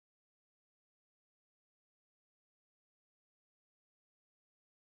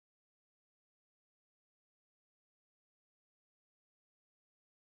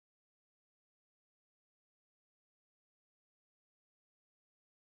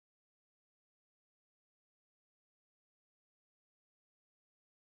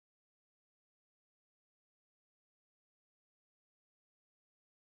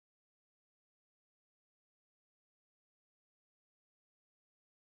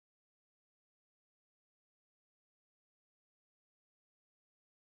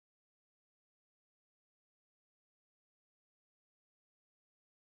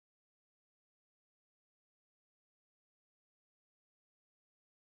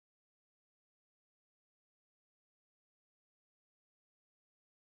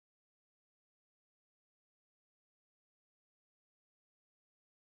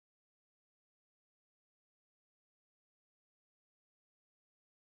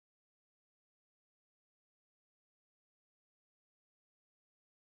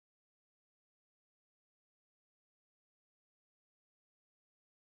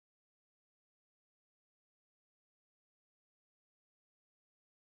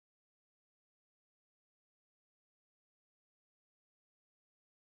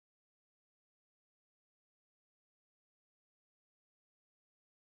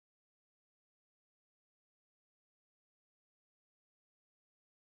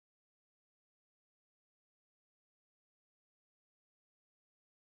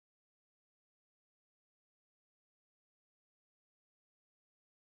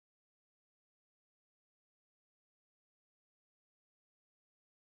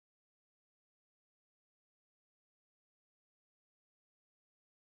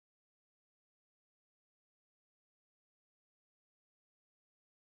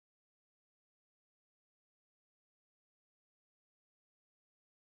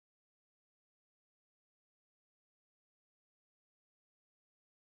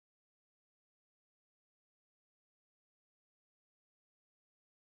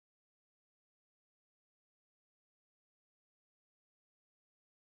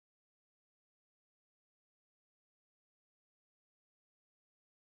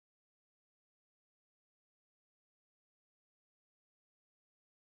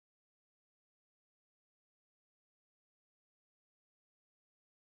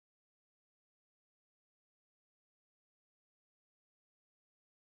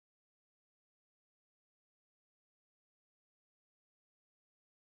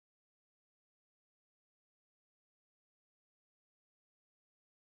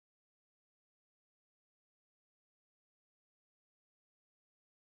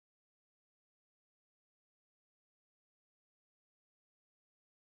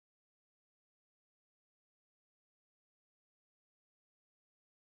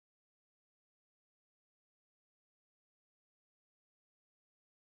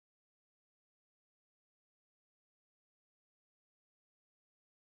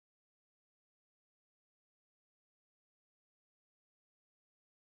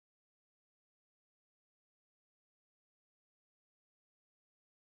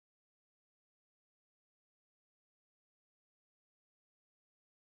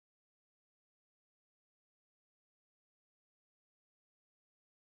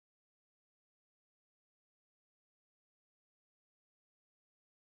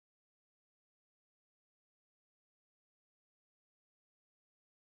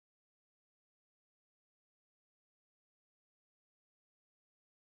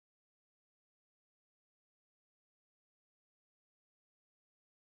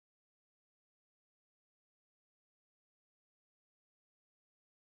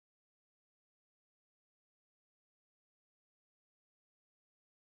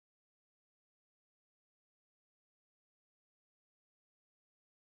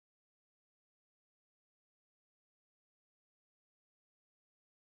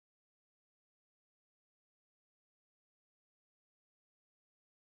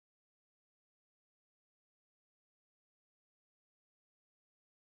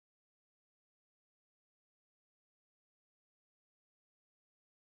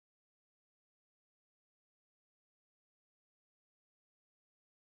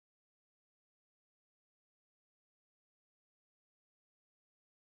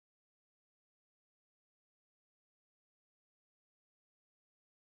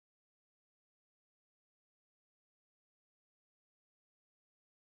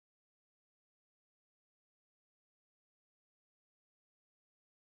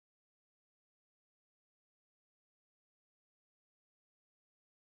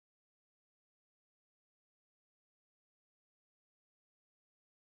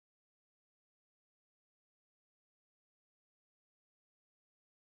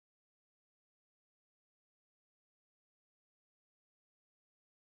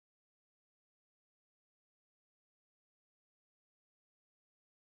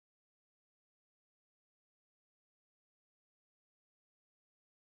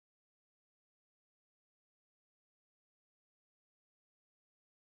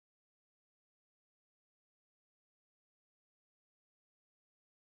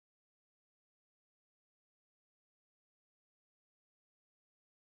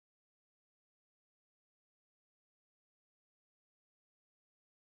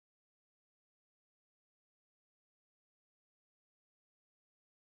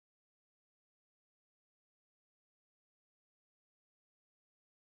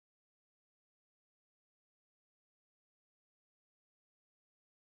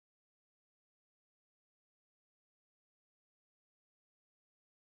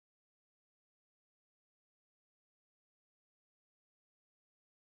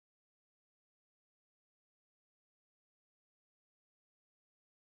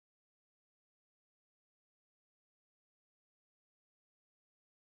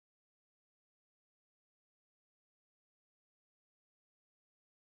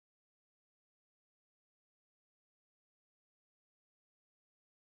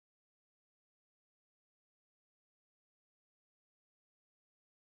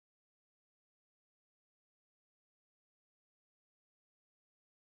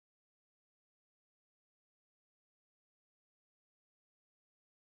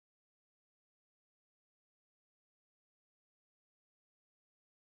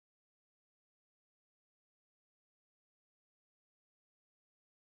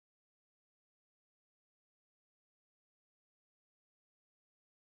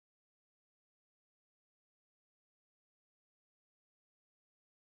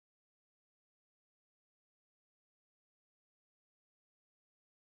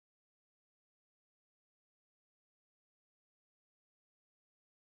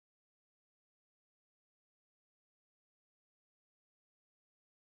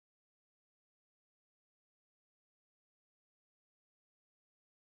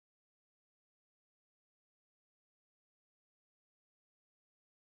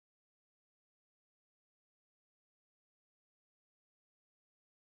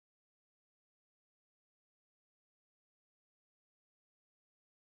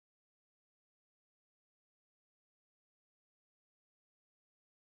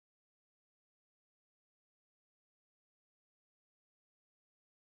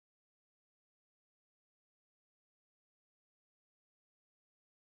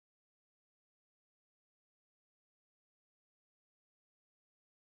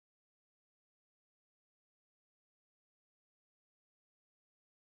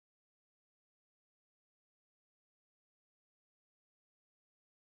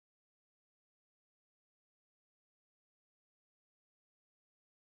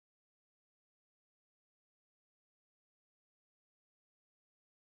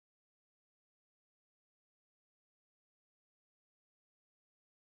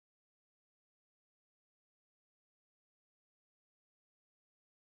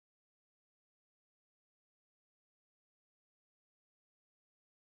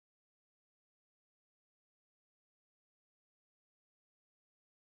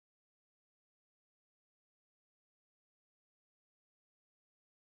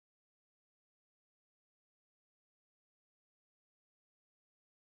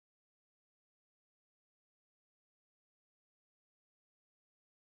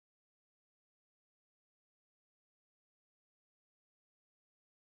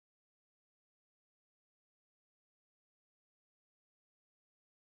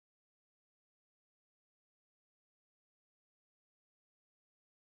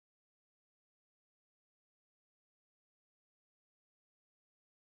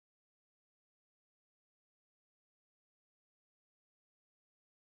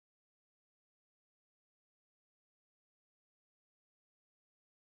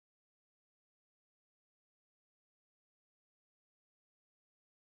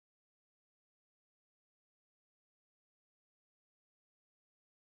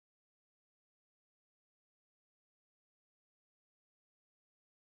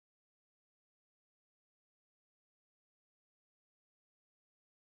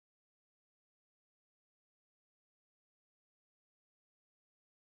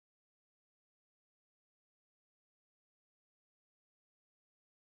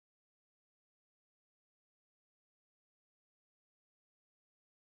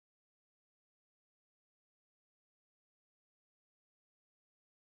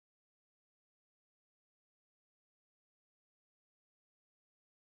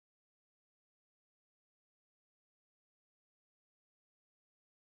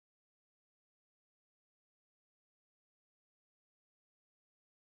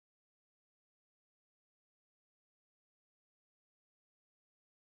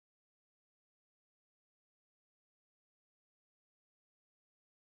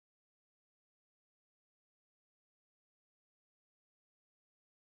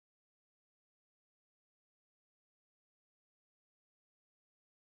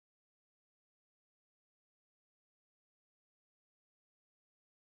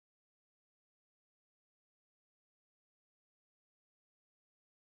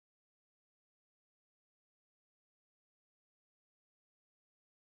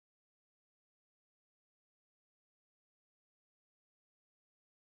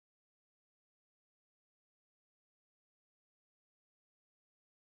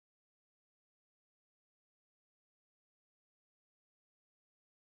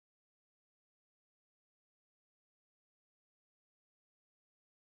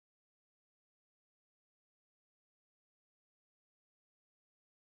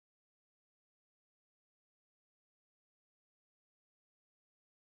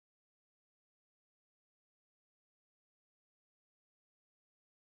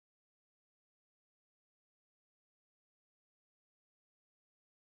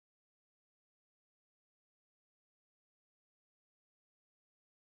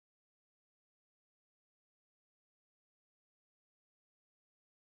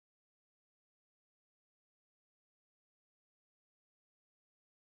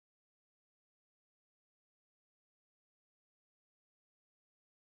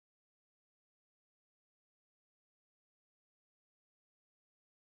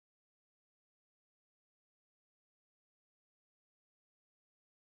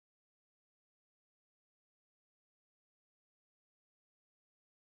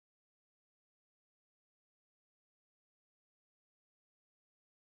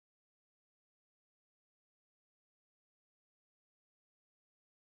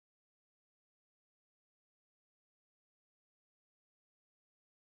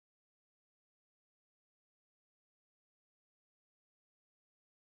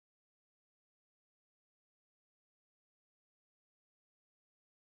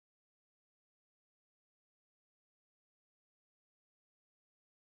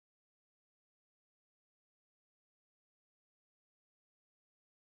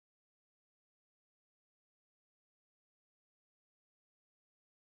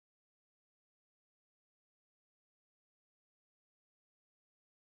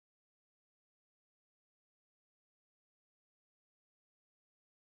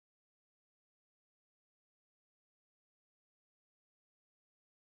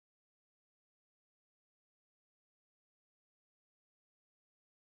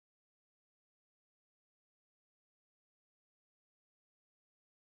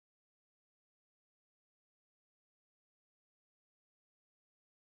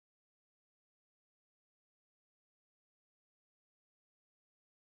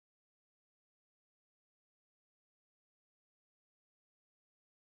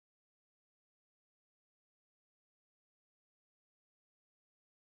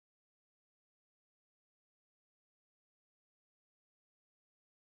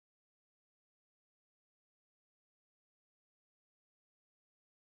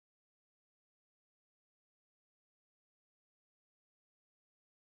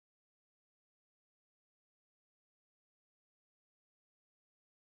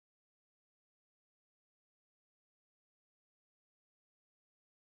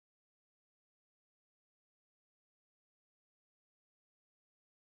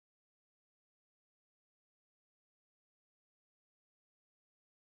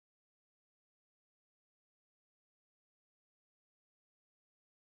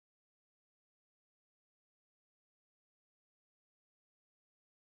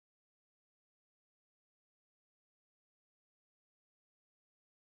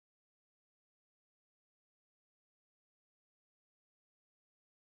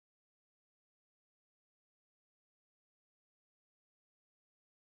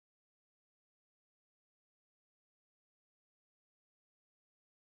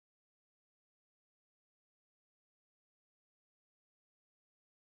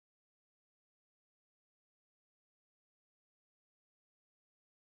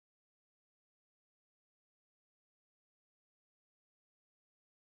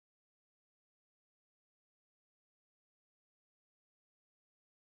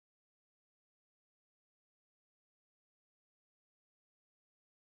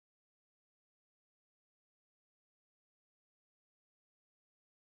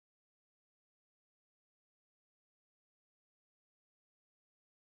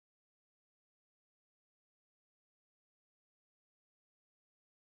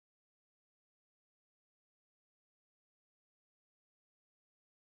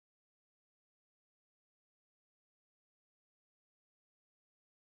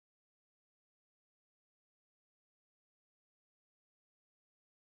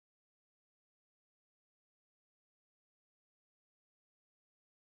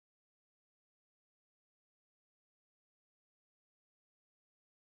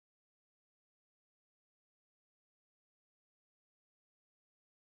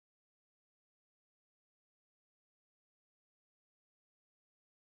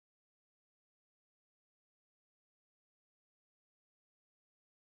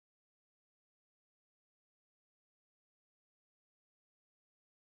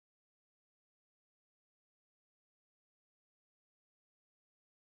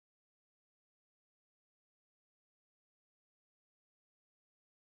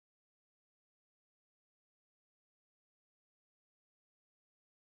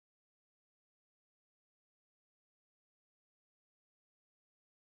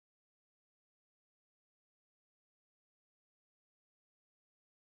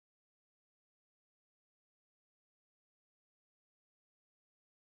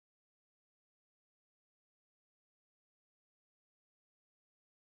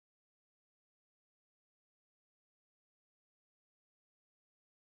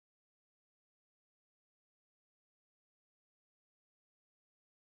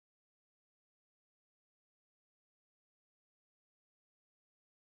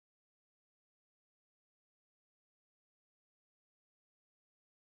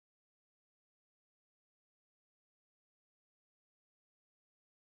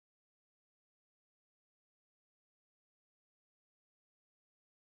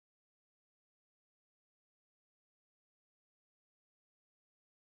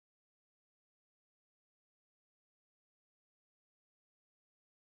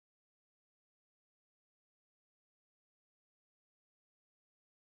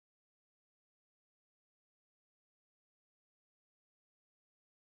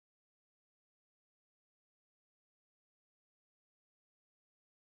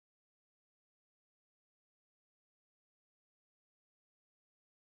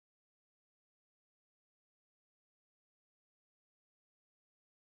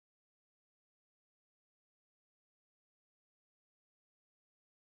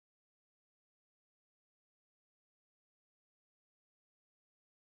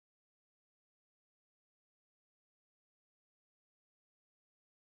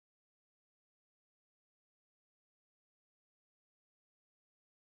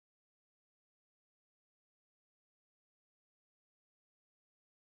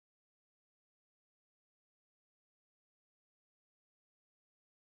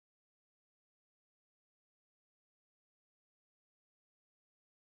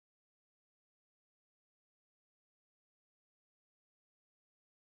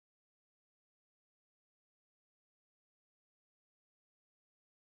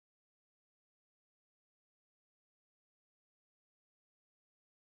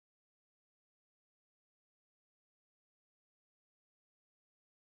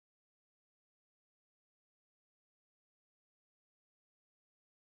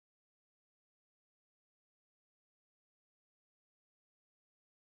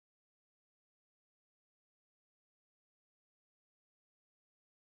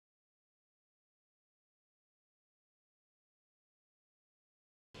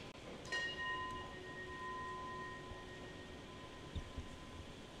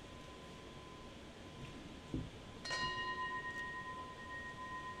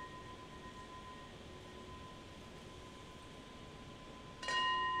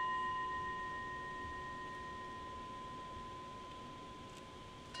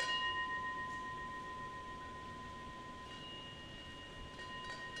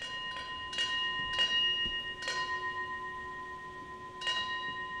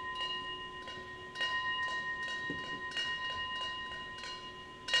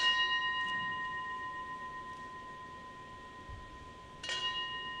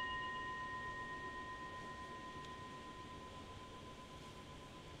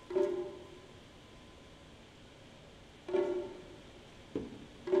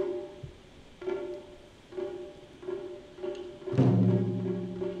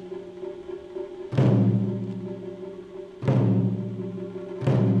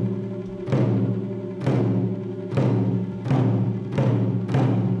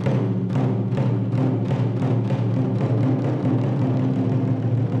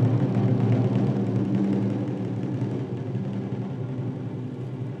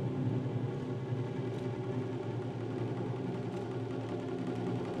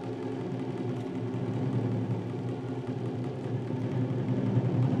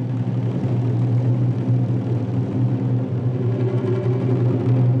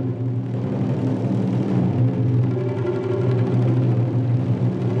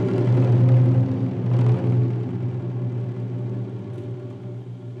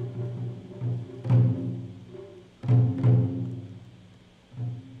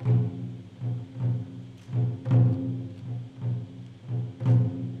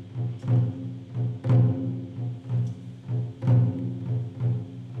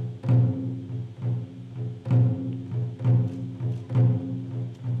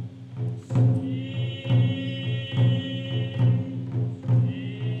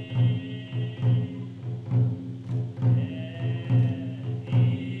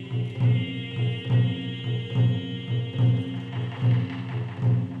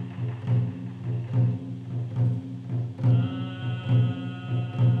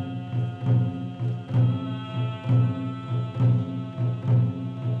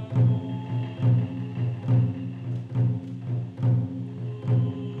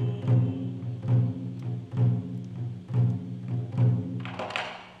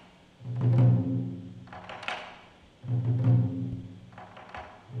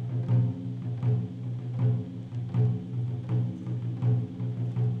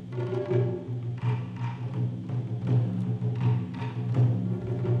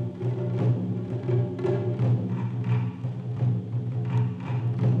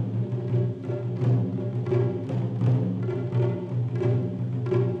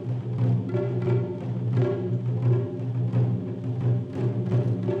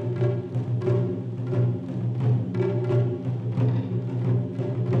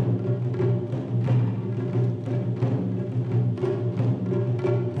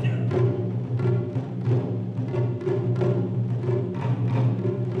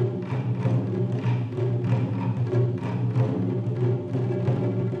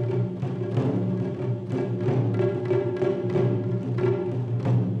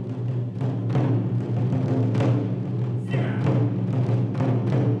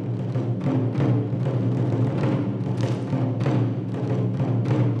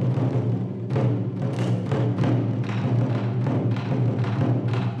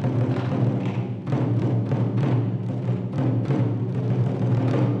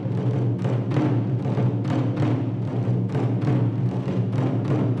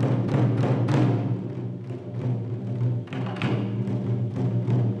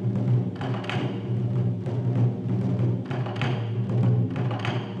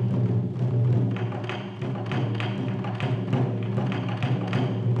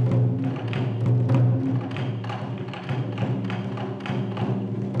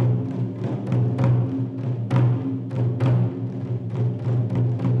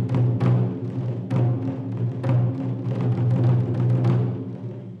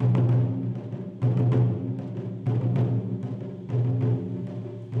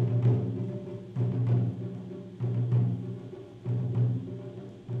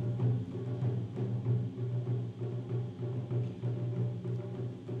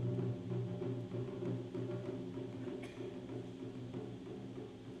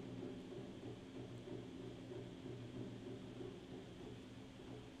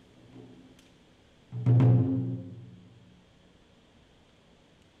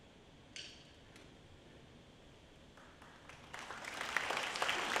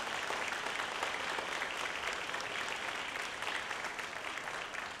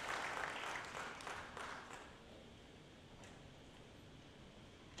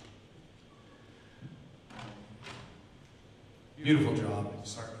Beautiful job.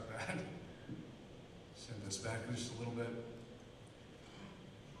 Sorry about that. Send this back just a little bit.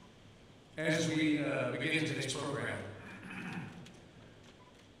 As we begin today's program,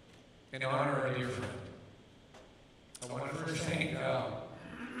 in honor of a dear friend, I want to first thank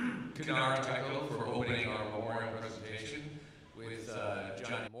Kunara Taiko for opening our memorial presentation with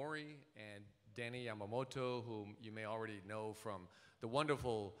Johnny Mori and Danny Yamamoto, whom you may already know from the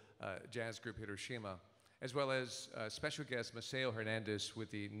wonderful jazz group Hiroshima, as well as special guest Maceo Hernandez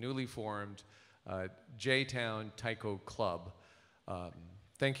with the newly formed J-Town Taiko Club.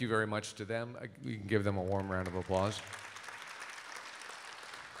 Thank you very much to them. We can give them a warm round of applause.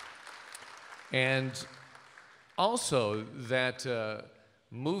 And also that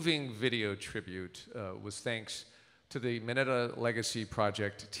moving video tribute was thanks to the Mineta Legacy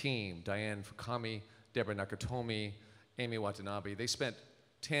Project team, Diane Fukami, Deborah Nakatomi, Amy Watanabe. They spent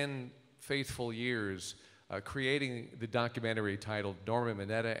 10 faithful years creating the documentary titled Norman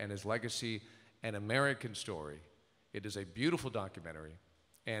Mineta and His Legacy, An American Story. It is a beautiful documentary.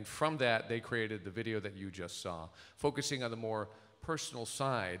 And from that, they created the video that you just saw, focusing on the more personal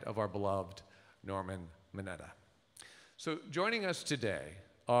side of our beloved Norman Mineta. So joining us today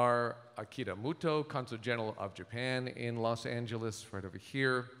are Akira Muto, Consul General of Japan in Los Angeles, right over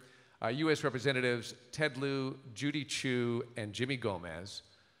here, U.S. Representatives Ted Lieu, Judy Chu, and Jimmy Gomez,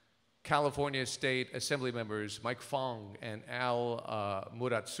 California State Assembly members Mike Fong and Al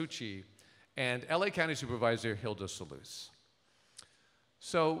Muratsuchi, and LA County Supervisor Hilda Solis.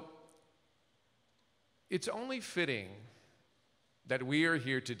 So it's only fitting that we are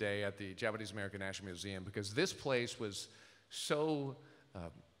here today at the Japanese American National Museum because this place was so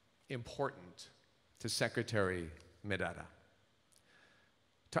important to Secretary Mineta.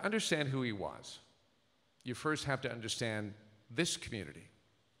 To understand who he was, you first have to understand this community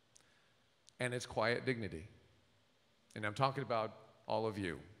and its quiet dignity. And I'm talking about all of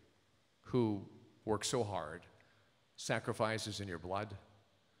you who work so hard, sacrifices in your blood.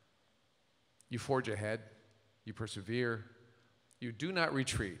 You forge ahead, you persevere, you do not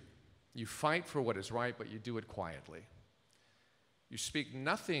retreat. You fight for what is right, but you do it quietly. You speak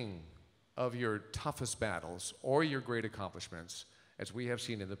nothing of your toughest battles or your great accomplishments, as we have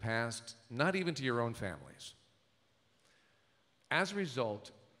seen in the past, not even to your own families. As a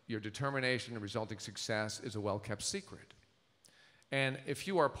result, your determination and resulting success is a well-kept secret. And if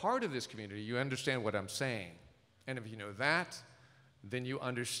you are part of this community, you understand what I'm saying. And if you know that, then you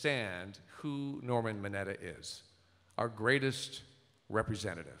understand who Norman Mineta is, our greatest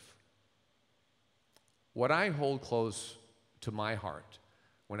representative. What I hold close to my heart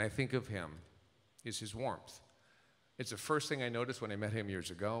when I think of him is his warmth. It's the first thing I noticed when I met him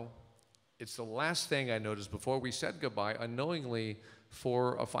years ago. It's the last thing I noticed before we said goodbye unknowingly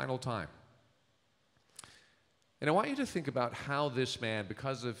for a final time. And I want you to think about how this man,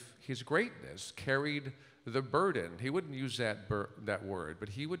 because of his greatness, carried the burden. He wouldn't use that word, but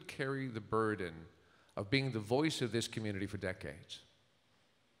he would carry the burden of being the voice of this community for decades.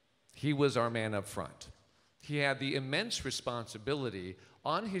 He was our man up front. He had the immense responsibility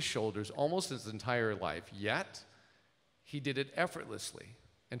on his shoulders almost his entire life, yet he did it effortlessly.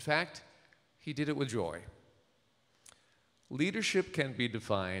 In fact, he did it with joy. Leadership can be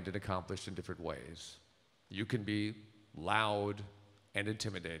defined and accomplished in different ways. You can be loud and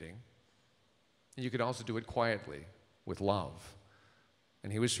intimidating. You can also do it quietly, with love.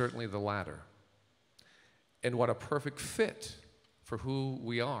 And he was certainly the latter. And what a perfect fit for who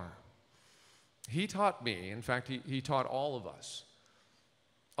we are. He taught me, in fact, he taught all of us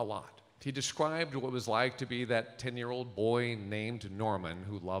a lot. He described what it was like to be that 10-year-old boy named Norman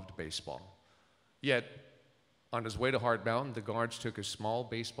who loved baseball. Yet, on his way to Hart Mountain, the guards took a small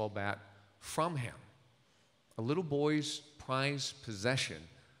baseball bat from him, a little boy's prized possession,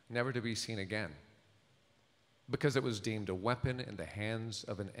 never to be seen again, because it was deemed a weapon in the hands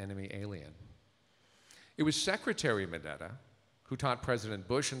of an enemy alien. It was Secretary Mineta who taught President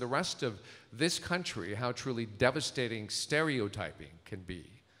Bush and the rest of this country how truly devastating stereotyping can be,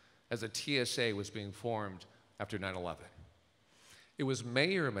 as a TSA was being formed after 9/11. It was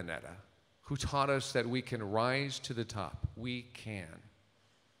Mayor Mineta who taught us that we can rise to the top. We can,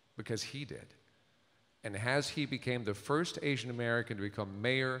 because he did. And as he became the first Asian American to become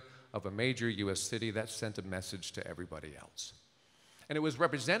mayor of a major U.S. city, that sent a message to everybody else. And it was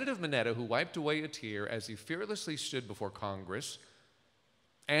Representative Mineta who wiped away a tear as he fearlessly stood before Congress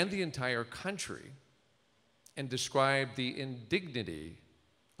and the entire country and described the indignity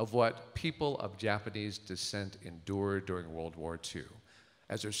of what people of Japanese descent endured during World War II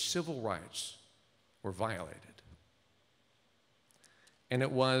as their civil rights were violated. And it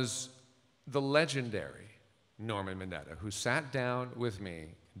was the legendary Norman Mineta, who sat down with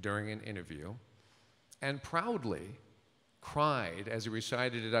me during an interview and proudly cried as he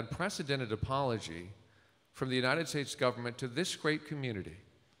recited an unprecedented apology from the United States government to this great community.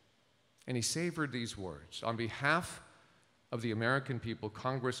 And he savored these words: "On behalf of the American people,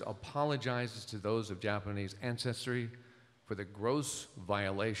 Congress apologizes to those of Japanese ancestry for the gross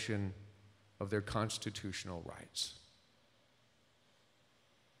violation of their constitutional rights."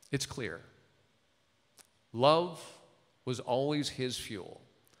 It's clear. Love was always his fuel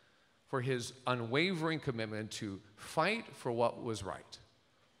for his unwavering commitment to fight for what was right.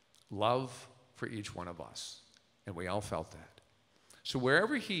 Love for each one of us. And we all felt that. So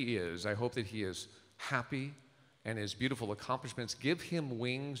wherever he is, I hope that he is happy and his beautiful accomplishments give him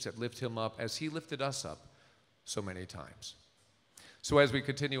wings that lift him up as he lifted us up so many times. So as we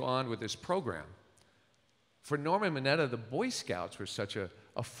continue on with this program, for Norman Mineta, the Boy Scouts were such a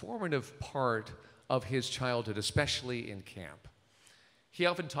formative part of his childhood, especially in camp. He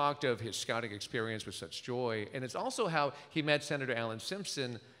often talked of his scouting experience with such joy, and it's also how he met Senator Alan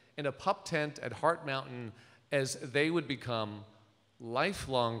Simpson in a pup tent at Heart Mountain as they would become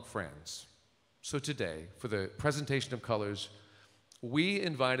lifelong friends. So today, for the presentation of colors, we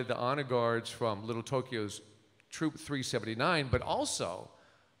invited the honor guards from Little Tokyo's Troop 379, but also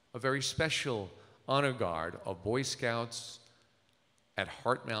a very special honor guard of Boy Scouts at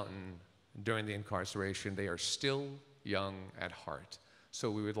Heart Mountain during the incarceration. They are still young at heart. So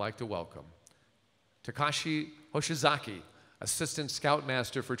we would like to welcome Takashi Hoshizaki, Assistant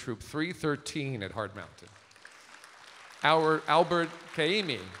Scoutmaster for Troop 313 at Heart Mountain. Albert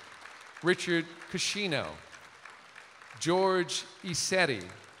Kaimi, Richard Kishino, George Iseri,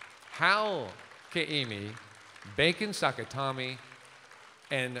 Hal Kaimi, Bacon Sakatami,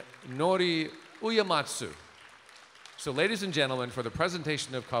 and Nori Uematsu. So ladies and gentlemen, for the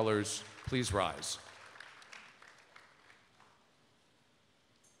presentation of colors, please rise.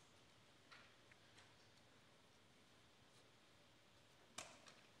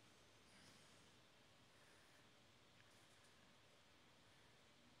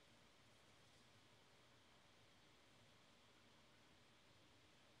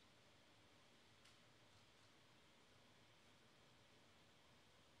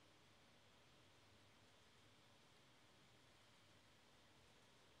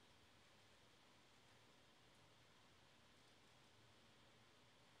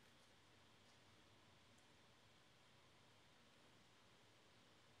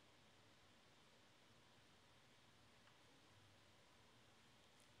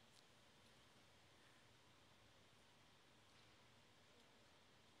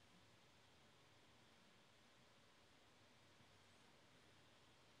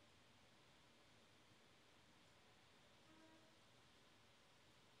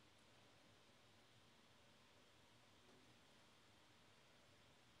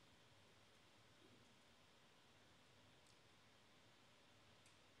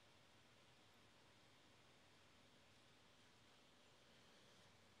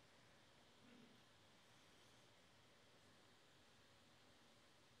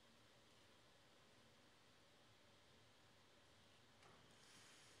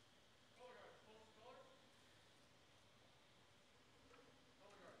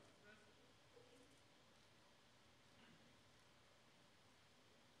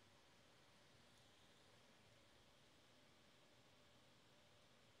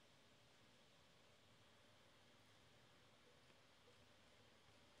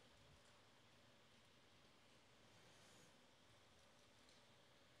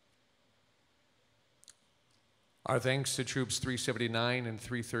 Our thanks to Troops 379 and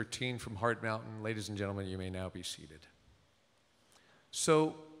 313 from Heart Mountain. Ladies and gentlemen, you may now be seated.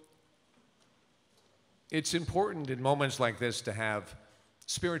 So, it's important in moments like this to have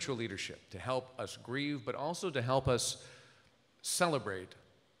spiritual leadership, to help us grieve, but also to help us celebrate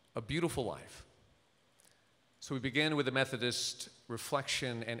a beautiful life. So we begin with a Methodist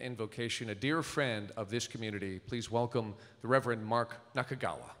reflection and invocation. A dear friend of this community, please welcome the Reverend Mark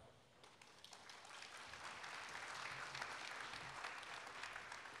Nakagawa.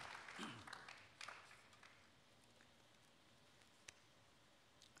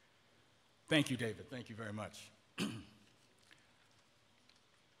 Thank you, David. Thank you very much.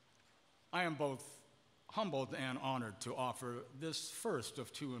 I am both humbled and honored to offer this first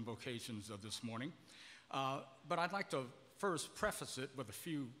of two invocations of this morning, but I'd like to first preface it with a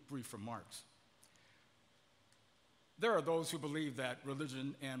few brief remarks. There are those who believe that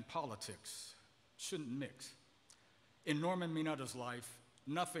religion and politics shouldn't mix. In Norman Mineta's life,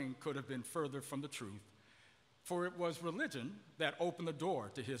 nothing could have been further from the truth, for it was religion that opened the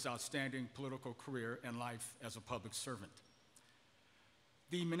door to his outstanding political career and life as a public servant.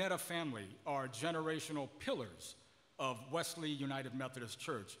 The Mineta family are generational pillars of Wesley United Methodist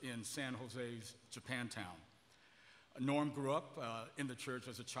Church in San Jose's Japantown. Norm grew up in the church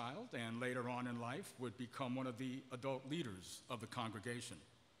as a child and later on in life would become one of the adult leaders of the congregation.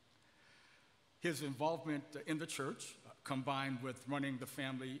 His involvement in the church, combined with running the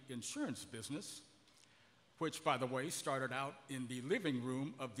family insurance business, which, by the way, started out in the living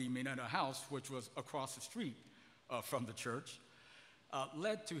room of the Mineta house, which was across the street from the church,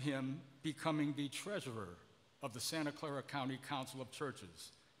 led to him becoming the treasurer of the Santa Clara County Council of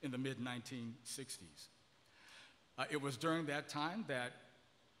Churches in the mid-1960s. It was during that time that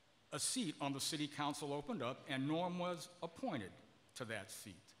a seat on the city council opened up and Norm was appointed to that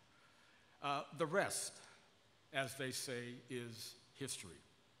seat. The rest, as they say, is history.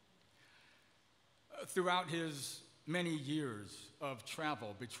 Throughout his many years of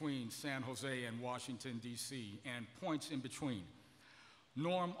travel between San Jose and Washington, D.C., and points in between,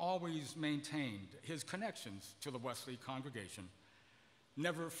 Norm always maintained his connections to the Wesley congregation,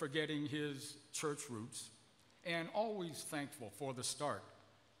 never forgetting his church roots, and always thankful for the start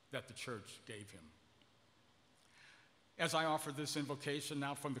that the church gave him. As I offer this invocation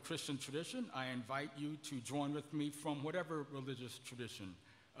now from the Christian tradition, I invite you to join with me from whatever religious tradition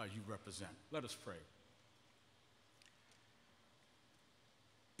you represent. Let us pray.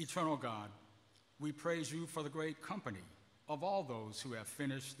 Eternal God, we praise you for the great company of all those who have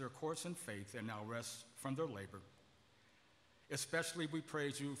finished their course in faith and now rest from their labor. Especially we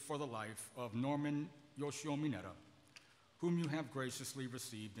praise you for the life of Norman Yoshio Mineta, whom you have graciously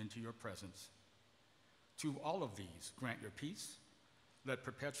received into your presence. To all of these, grant your peace, let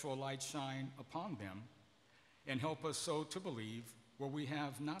perpetual light shine upon them, and help us so to believe where we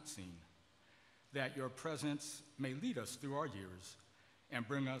have not seen, that your presence may lead us through our years and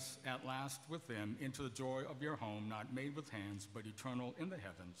bring us at last with them into the joy of your home, not made with hands, but eternal in the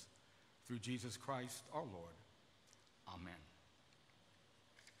heavens, through Jesus Christ our Lord. Amen.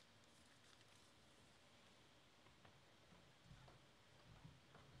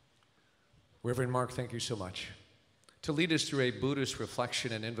 Reverend Mark, thank you so much. To lead us through a Buddhist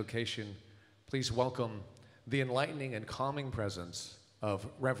reflection and invocation, please welcome the enlightening and calming presence of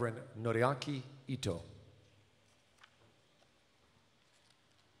Reverend Noriaki Ito.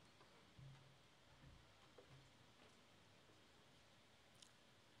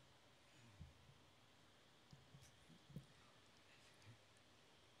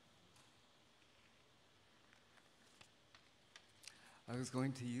 I was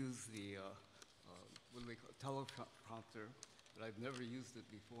going to use the what do they call it, teleprompter, but I've never used it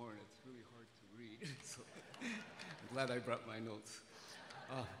before, and it's really hard to read, so I'm glad I brought my notes.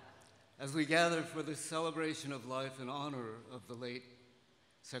 As we gather for this celebration of life in honor of the late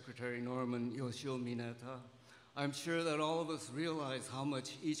Secretary Norman Yoshio Mineta, I'm sure that all of us realize how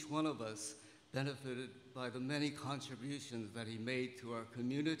much each one of us benefited by the many contributions that he made to our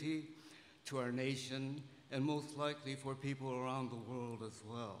community, to our nation, and most likely for people around the world as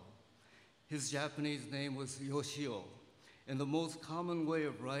well. His Japanese name was Yoshio, and the most common way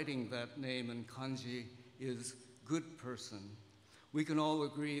of writing that name in kanji is good person. We can all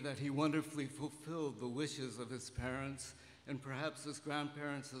agree that he wonderfully fulfilled the wishes of his parents and perhaps his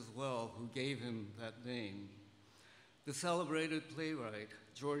grandparents as well, who gave him that name. The celebrated playwright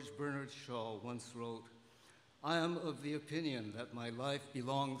George Bernard Shaw once wrote, "I am of the opinion that my life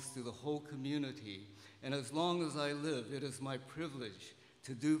belongs to the whole community, and as long as I live, it is my privilege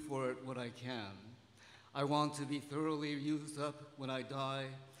to do for it what I can. I want to be thoroughly used up when I die,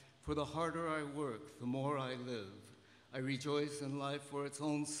 for the harder I work, the more I live. I rejoice in life for its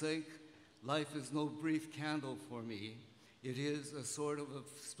own sake. Life is no brief candle for me. It is a sort of a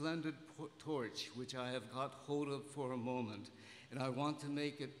splendid torch which I have got hold of for a moment, and I want to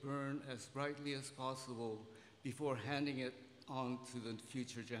make it burn as brightly as possible before handing it on to the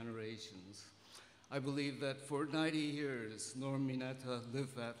future generations." I believe that for 90 years, Norm Mineta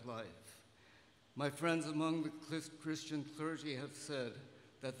lived that life. My friends among the Christian clergy have said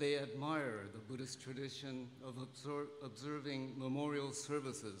that they admire the Buddhist tradition of observing memorial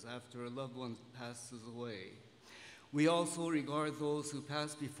services after a loved one passes away. We also regard those who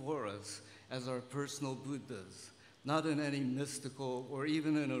pass before us as our personal Buddhas, not in any mystical or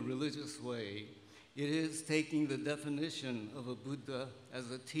even in a religious way. It is taking the definition of a Buddha as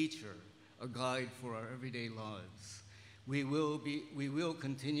a teacher, a guide for our everyday lives. We will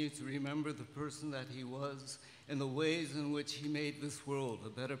continue to remember the person that he was and the ways in which he made this world a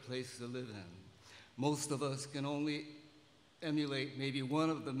better place to live in. Most of us can only emulate maybe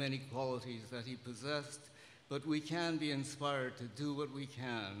one of the many qualities that he possessed, but we can be inspired to do what we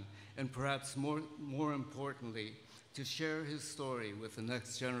can, and perhaps more importantly, to share his story with the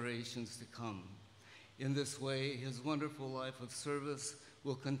next generations to come. In this way, his wonderful life of service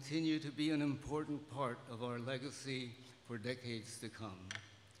will continue to be an important part of our legacy for decades to come.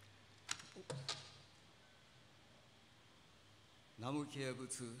 Namu Kie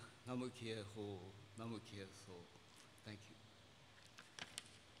Butsu, Namu Kie Ho, Namu Kie So. Thank you.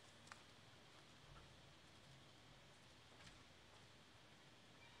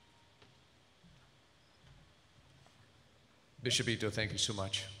 Bishop Ito, thank you so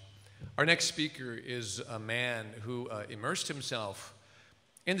much. Our next speaker is a man who immersed himself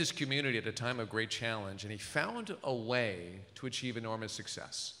in this community at a time of great challenge, and he found a way to achieve enormous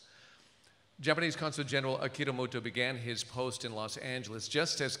success. Japanese Consul General Akira Muto began his post in Los Angeles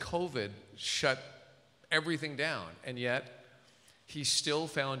just as COVID shut everything down, and yet he still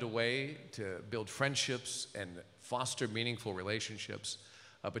found a way to build friendships and foster meaningful relationships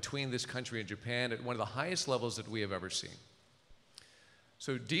between this country and Japan at one of the highest levels that we have ever seen.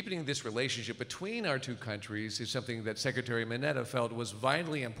 So deepening this relationship between our two countries is something that Secretary Mineta felt was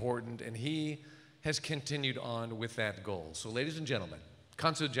vitally important, and he has continued on with that goal. So ladies and gentlemen,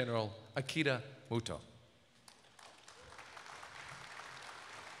 Consul General Akira Muto.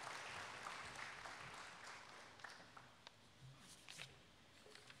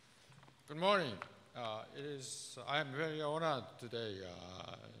 Good morning. I am very honored today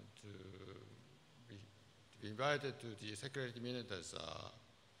to be invited to the Secretary Mineta's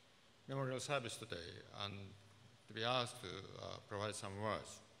memorial service today and to be asked to provide some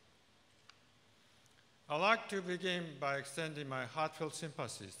words. I'd like to begin by extending my heartfelt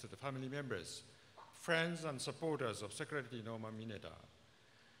sympathies to the family members, friends, and supporters of Secretary Norman Mineta.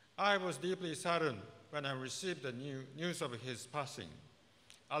 I was deeply saddened when I received the news of his passing.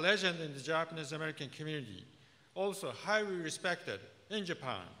 A legend in the Japanese American community, also highly respected in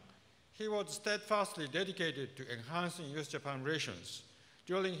Japan, he was steadfastly dedicated to enhancing U.S.-Japan relations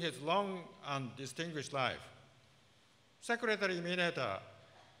during his long and distinguished life. Secretary Mineta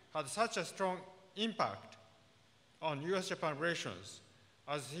had such a strong impact on U.S.-Japan relations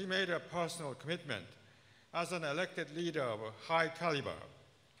as he made a personal commitment as an elected leader of a high caliber,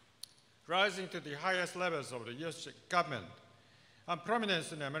 rising to the highest levels of the U.S. government and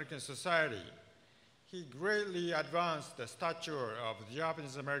prominence in American society. He greatly advanced the stature of the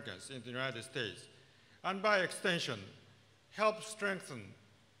Japanese Americans in the United States, and by extension, helped strengthen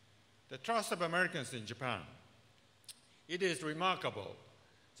the trust of Americans in Japan. It is remarkable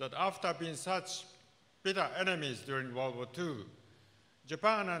that after being such bitter enemies during World War II,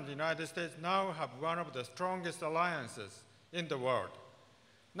 Japan and the United States now have one of the strongest alliances in the world.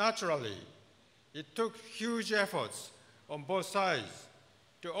 Naturally, it took huge efforts on both sides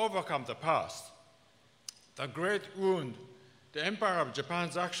to overcome the past. The great wound the Empire of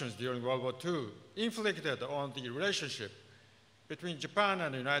Japan's actions during World War II inflicted on the relationship between Japan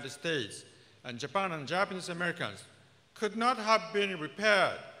and the United States and Japan and Japanese Americans could not have been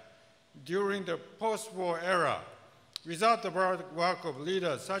repaired during the post-war era without the work of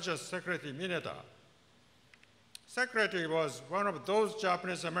leaders such as Secretary Mineta. Secretary was one of those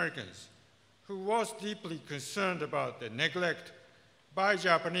Japanese Americans who was deeply concerned about the neglect by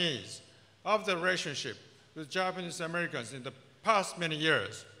Japanese of the relationship with Japanese Americans in the past many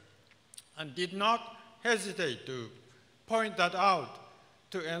years, and did not hesitate to point that out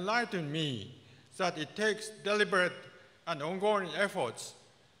to enlighten me that it takes deliberate and ongoing efforts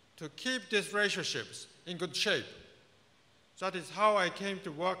to keep these relationships in good shape. That is how I came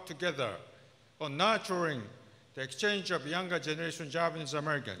to work together on nurturing the exchange of younger generation Japanese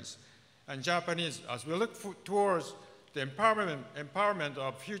Americans and Japanese as we look towards the empowerment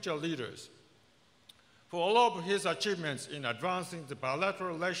of future leaders. For all of his achievements in advancing the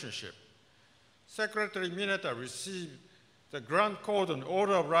bilateral relationship, Secretary Mineta received the Grand Cordon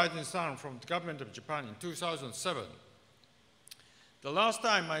Order of Rising Sun from the government of Japan in 2007. The last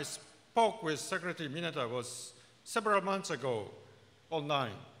time I spoke with Secretary Mineta was several months ago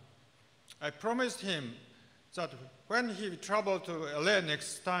online. I promised him that when he traveled to LA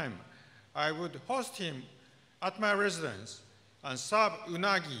next time, I would host him at my residence and serve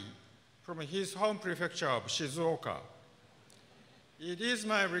unagi from his home prefecture of Shizuoka. It is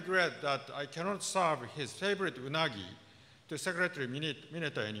my regret that I cannot serve his favorite unagi to Secretary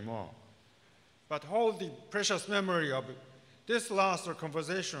Mineta anymore, but hold the precious memory of this last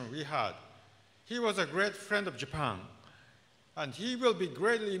conversation we had. He was a great friend of Japan, and he will be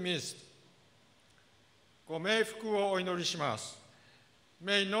greatly missed. Gomeifuku o oinori shimasu.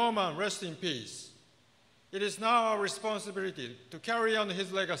 May Norman rest in peace. It is now our responsibility to carry on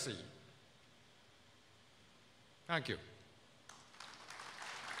his legacy. Thank you.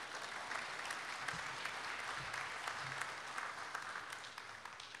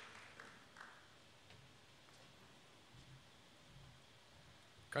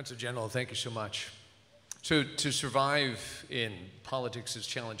 Consul General, thank you so much. So to survive in politics is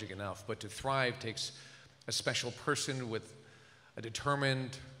challenging enough, but to thrive takes a special person with a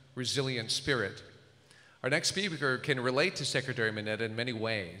determined, resilient spirit. Our next speaker can relate to Secretary Mineta in many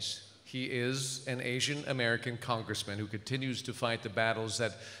ways. He is an Asian American congressman who continues to fight the battles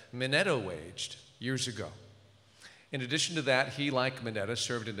that Mineta waged years ago. In addition to that, he, like Mineta,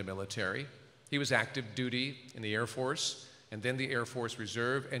 served in the military. He was active duty in the Air Force and then the Air Force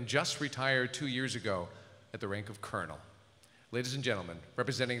Reserve, and just retired 2 years ago at the rank of colonel. Ladies and gentlemen,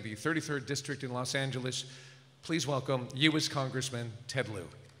 representing the 33rd District in Los Angeles, please welcome U.S. Congressman Ted Lieu.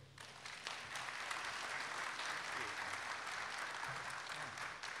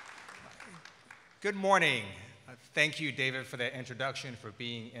 Good morning. Thank you, David, for that introduction, for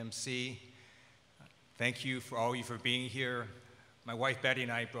being MC. Thank you for all of you for being here. My wife Betty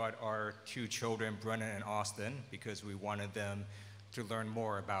and I brought our 2 children, Brennan and Austin, because we wanted them to learn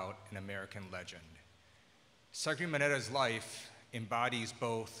more about an American legend. Secretary Mineta's life embodies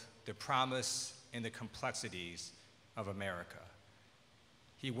both the promise and the complexities of America.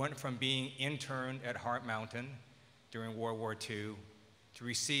 He went from being interned at Hart Mountain during World War II to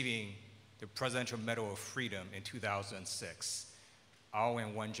receiving the Presidential Medal of Freedom in 2006, all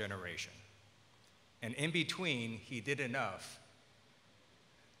in 1 generation. And in between, he did enough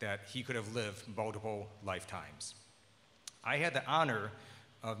that he could have lived multiple lifetimes. I had the honor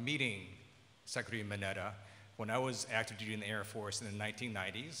of meeting Secretary Mineta when I was active duty in the Air Force in the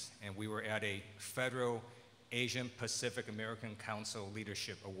 1990s, and we were at a federal Asian Pacific American Council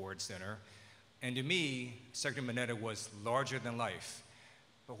Leadership Award Center. And to me, Secretary Mineta was larger than life.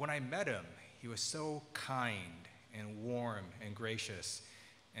 But when I met him, he was so kind and warm and gracious,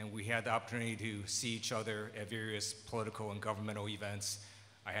 and we had the opportunity to see each other at various political and governmental events.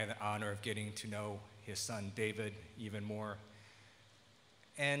 I had the honor of getting to know his son, David, even more.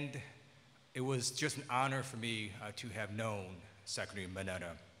 And it was just an honor for me to have known Secretary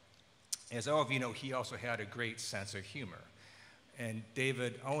Mineta. As all of you know, he also had a great sense of humor. And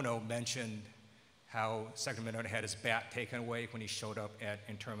David Ono mentioned how Secretary Mineta had his bat taken away when he showed up at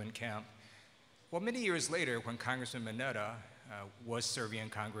internment camp. Well, many years later, when Congressman Mineta was serving in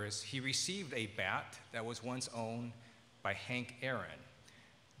Congress, he received a bat that was once owned by Hank Aaron.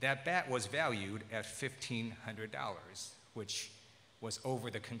 That bat was valued at $1,500, which was over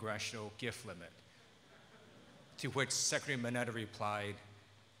the congressional gift limit. To which Secretary Mineta replied,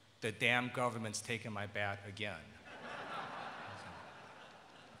 "The damn government's taking my bat again."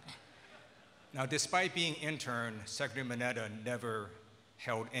 Now, despite being interned, Secretary Mineta never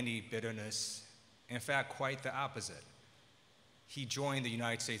held any bitterness. In fact, quite the opposite. He joined the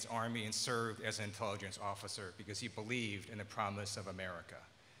United States Army and served as an intelligence officer because he believed in the promise of America.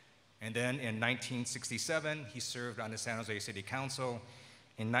 And then in 1967, he served on the San Jose City Council.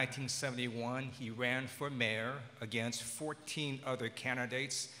 In 1971, he ran for mayor against 14 other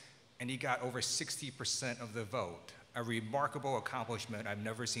candidates, and he got over 60% of the vote, a remarkable accomplishment I've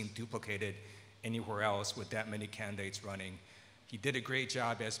never seen duplicated anywhere else with that many candidates running. He did a great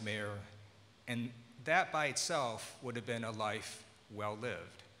job as mayor, and that by itself would have been a life well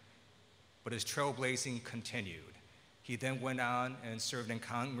lived. But his trailblazing continued. He then went on and served in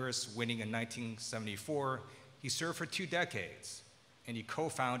Congress, winning in 1974. He served for 2 decades, and he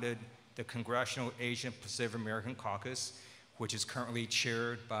co-founded the Congressional Asian Pacific American Caucus, which is currently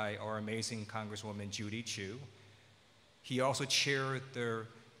chaired by our amazing Congresswoman Judy Chu. He also chaired the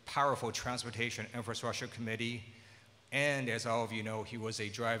powerful Transportation Infrastructure Committee, and as all of you know, he was a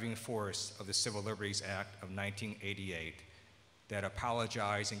driving force of the Civil Liberties Act of 1988 that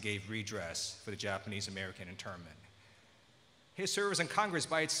apologized and gave redress for the Japanese American internment. His service in Congress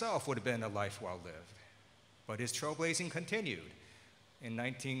by itself would have been a life well lived, but his trailblazing continued. In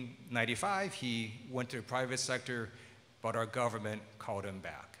 1995, he went to the private sector, but our government called him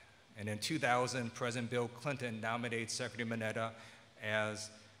back. And in 2000, President Bill Clinton nominated Secretary Mineta as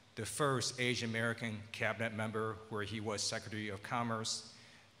the first Asian American cabinet member, where he was Secretary of Commerce.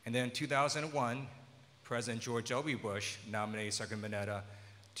 And then in 2001, President George W. Bush nominated Secretary Mineta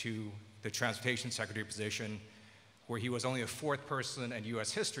to the Transportation Secretary position, where he was only the 4th person in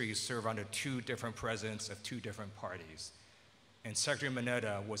US history to serve under 2 different presidents of 2 different parties. And Secretary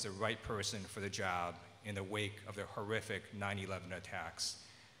Mineta was the right person for the job in the wake of the horrific 9/11 attacks.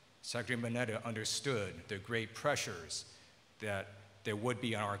 Secretary Mineta understood the great pressures that there would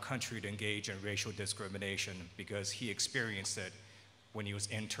be on our country to engage in racial discrimination because he experienced it when he was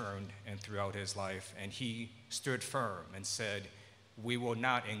interned and throughout his life, and he stood firm and said, we will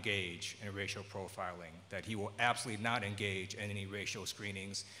not engage in racial profiling, that he will absolutely not engage in any racial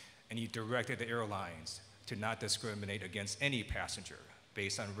screenings, and he directed the airlines to not discriminate against any passenger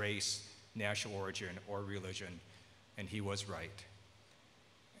based on race, national origin, or religion, and he was right.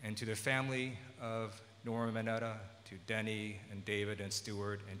 And to the family of Norma Mineta, to Denny and David and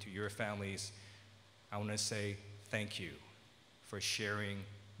Stuart, and to your families, I want to say thank you for sharing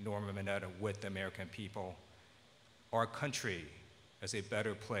Norma Mineta with the American people. Our country is a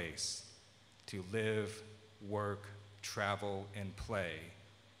better place to live, work, travel, and play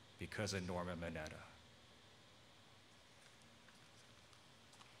because of Norma Mineta.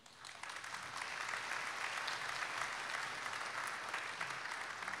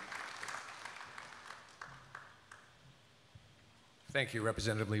 Thank you,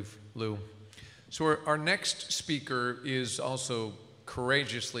 Representative Liu. So our next speaker is also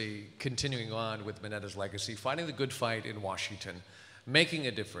courageously continuing on with Mineta's legacy, fighting the good fight in Washington, making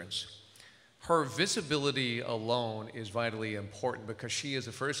a difference. Her visibility alone is vitally important because she is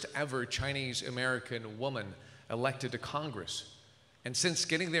the first ever Chinese American woman elected to Congress. And since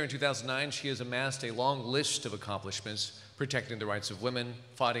getting there in 2009, she has amassed a long list of accomplishments, protecting the rights of women,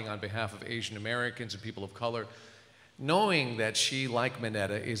 fighting on behalf of Asian Americans and people of color, knowing that she, like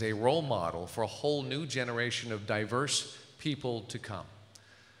Mineta, is a role model for a whole new generation of diverse people to come.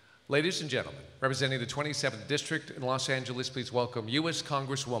 Ladies and gentlemen, representing the 27th District in Los Angeles, please welcome U.S.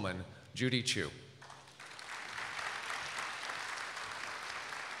 Congresswoman Judy Chu.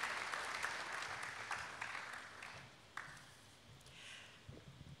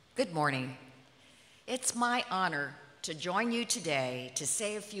 Good morning. It's my honor to join you today to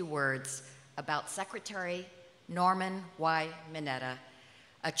say a few words about Secretary Norman Y. Mineta,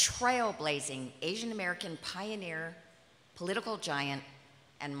 a trailblazing Asian American pioneer, political giant,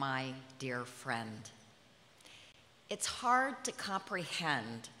 and my dear friend. It's hard to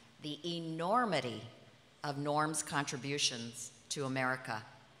comprehend the enormity of Norm's contributions to America.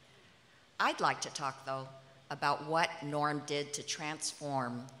 I'd like to talk, though, about what Norm did to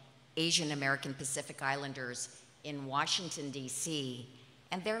transform Asian American Pacific Islanders in Washington, D.C.,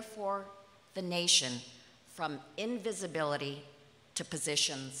 and therefore the nation, from invisibility to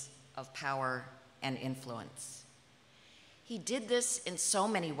positions of power and influence. He did this in so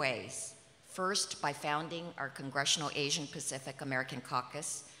many ways. First, by founding our Congressional Asian Pacific American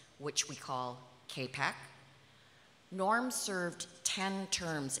Caucus, which we call CAPAC. Norm served 10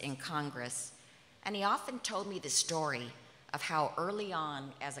 terms in Congress, and he often told me the story of how early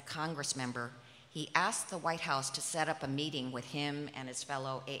on as a Congress member, he asked the White House to set up a meeting with him and his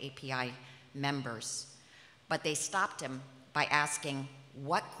fellow AAPI members. But they stopped him by asking,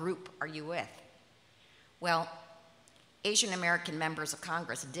 what group are you with? Well, Asian American members of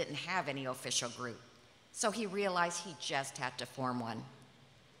Congress didn't have any official group, so he realized he just had to form one.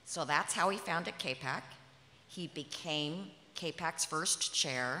 So that's how he founded CAPAC. He became CAPAC's first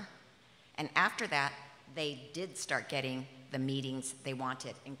chair, and after that, they did start getting the meetings they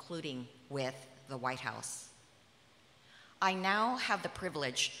wanted, including with the White House. I now have the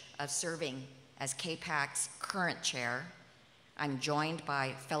privilege of serving as CAPAC's current chair. I'm joined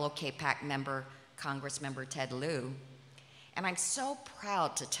by fellow CAPAC member, Congressmember Ted Lieu, and I'm so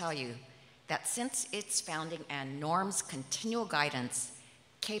proud to tell you that since its founding and Norm's continual guidance,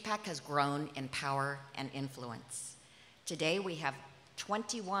 CAPAC has grown in power and influence. Today we have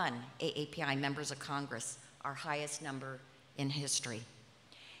 21 AAPI members of Congress, our highest number in history.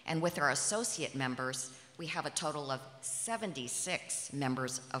 And with our associate members, we have a total of 76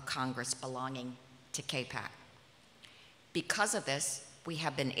 members of Congress belonging to CAPAC. Because of this, we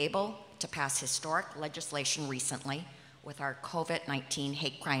have been able to pass historic legislation recently with our COVID-19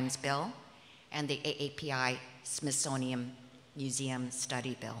 hate crimes bill and the AAPI Smithsonian Museum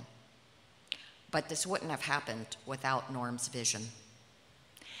study bill. But this wouldn't have happened without Norm's vision.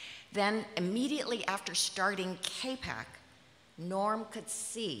 Then, immediately after starting CAPAC, Norm could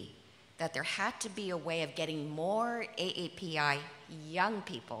see that there had to be a way of getting more AAPI young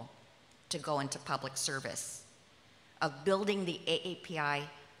people to go into public service, of building the AAPI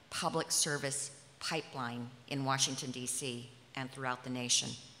public service pipeline in Washington, D.C. and throughout the nation.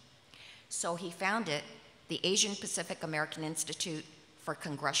 So he founded the Asian Pacific American Institute for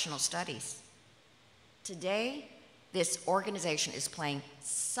Congressional Studies. Today, this organization is playing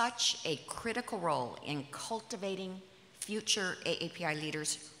such a critical role in cultivating future AAPI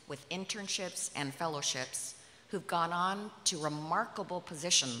leaders with internships and fellowships who've gone on to remarkable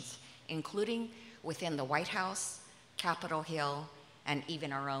positions, including within the White House, Capitol Hill, and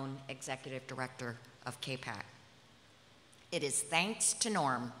even our own executive director of CAPAC. It is thanks to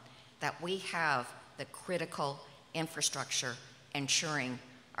Norm that we have the critical infrastructure ensuring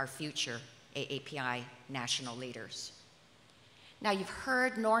our future AAPI national leaders. Now, you've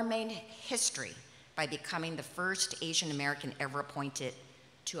heard Norm made history by becoming the first Asian American ever appointed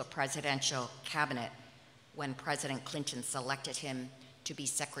to a presidential cabinet when President Clinton selected him to be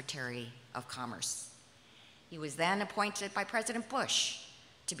Secretary of Commerce. He was then appointed by President Bush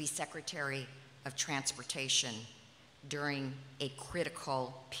to be Secretary of Transportation during a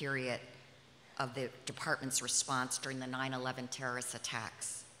critical period of the department's response during the 9/11 terrorist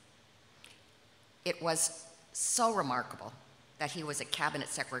attacks. It was so remarkable that he was a cabinet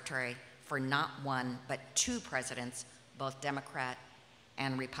secretary for not one, but two presidents, both Democrat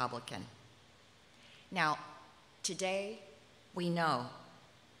and Republican. Now, today, we know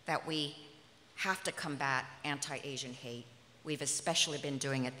that we have to combat anti-Asian hate. We've especially been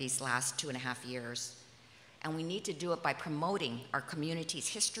doing it these last 2.5 years. And we need to do it by promoting our community's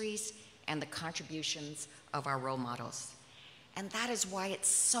histories and the contributions of our role models. And that is why it's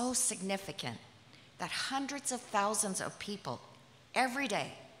so significant that hundreds of thousands of people every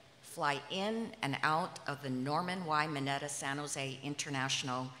day fly in and out of the Norman Y. Mineta San Jose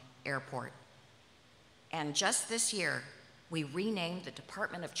International Airport. And just this year, we renamed the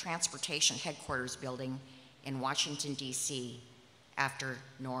Department of Transportation headquarters building in Washington, D.C. after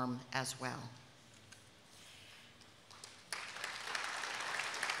Norm as well.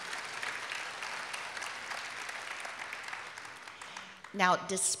 Now,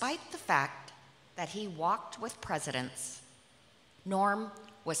 despite the fact that he walked with presidents, Norm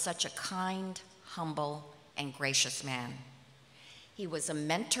was such a kind, humble, and gracious man. He was a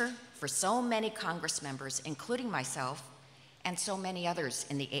mentor for so many Congress members, including myself, and so many others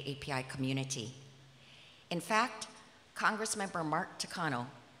in the AAPI community. In fact, Congressmember Mark Takano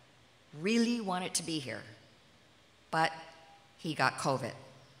really wanted to be here, but he got COVID.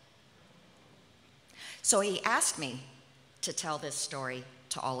 So he asked me to tell this story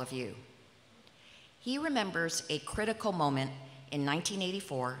to all of you. He remembers a critical moment in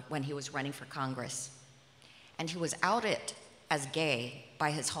 1984 when he was running for Congress, and he was outed as gay by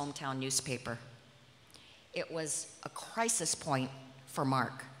his hometown newspaper. It was a crisis point for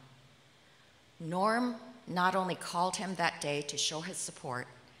Mark. Norm not only called him that day to show his support,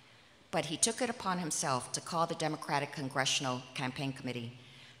 but he took it upon himself to call the Democratic Congressional Campaign Committee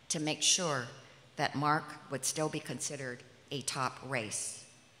to make sure that Mark would still be considered a top race.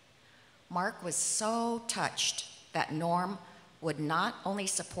 Mark was so touched that Norm would not only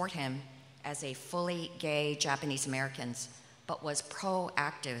support him as a fully gay Japanese American, but was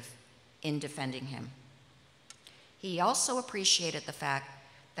proactive in defending him. He also appreciated the fact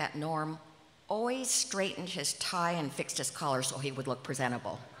that Norm always straightened his tie and fixed his collar so he would look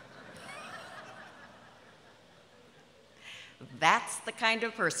presentable. That's the kind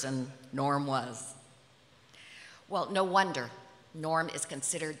of person Norm was. Well, no wonder Norm is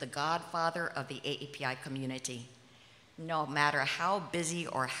considered the godfather of the AAPI community. No matter how busy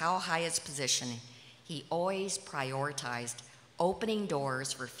or how high his position, he always prioritized opening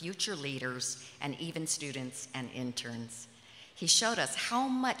doors for future leaders and even students and interns. He showed us how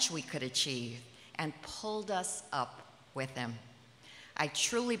much we could achieve and pulled us up with him. I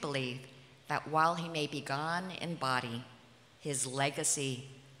truly believe that while he may be gone in body, his legacy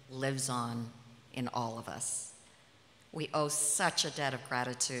lives on in all of us. We owe such a debt of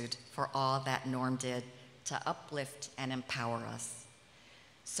gratitude for all that Norm did to uplift and empower us.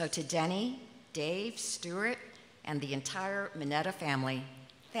 So to Denny, Dave, Stuart, and the entire Mineta family,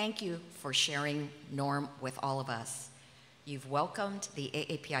 thank you for sharing Norm with all of us. You've welcomed the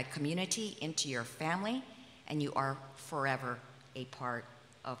AAPI community into your family, and you are forever a part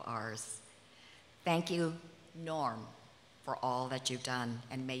of ours. Thank you, Norm, for all that you've done,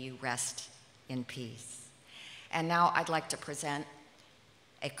 and may you rest in peace. And now I'd like to present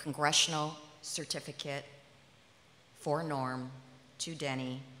a congressional certificate for Norm to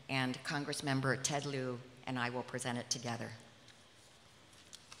Denny, and Congressmember Ted Lieu and I will present it together.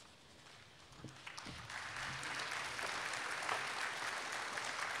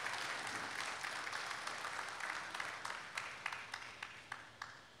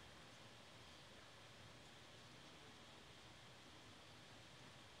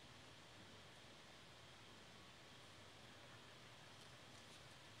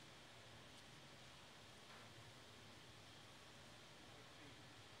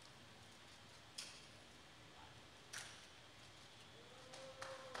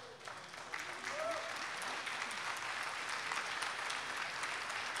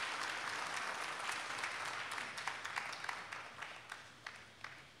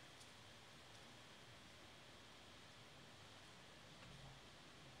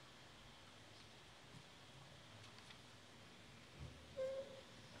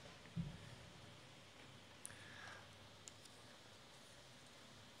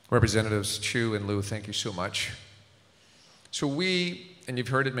 Representatives Chu and Liu, thank you so much. So we, and you've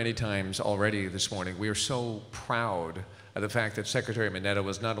heard it many times already this morning, we are so proud of the fact that Secretary Mineta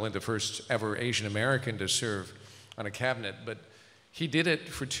was not only the first ever Asian American to serve on a cabinet, but he did it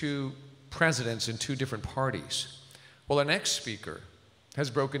for 2 presidents in 2 different parties. Well, our next speaker has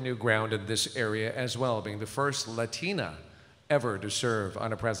broken new ground in this area as well, being the first Latina ever to serve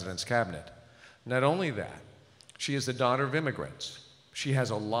on a president's cabinet. Not only that, she is the daughter of immigrants. She has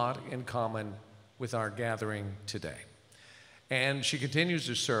a lot in common with our gathering today. And she continues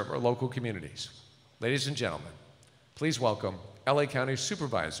to serve our local communities. Ladies and gentlemen, please welcome LA County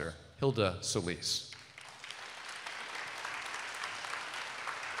Supervisor Hilda Solis.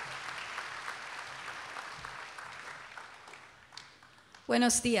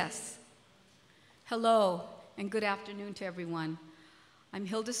 Buenos dias. Hello, and good afternoon to everyone. I'm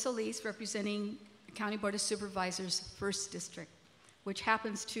Hilda Solis, representing the County Board of Supervisors' 1st District, which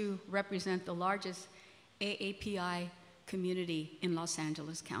happens to represent the largest AAPI community in Los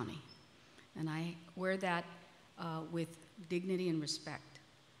Angeles County. And I wear that with dignity and respect.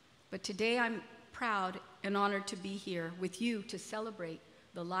 But today I'm proud and honored to be here with you to celebrate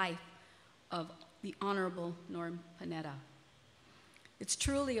the life of the Honorable Norm Mineta. It's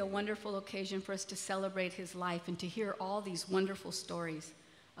truly a wonderful occasion for us to celebrate his life and to hear all these wonderful stories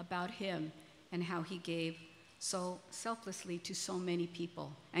about him and how he gave so selflessly to so many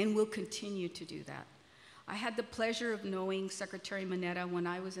people, and will continue to do that. I had the pleasure of knowing Secretary Mineta when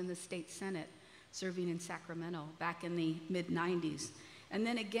I was in the State Senate, serving in Sacramento back in the mid-90s. And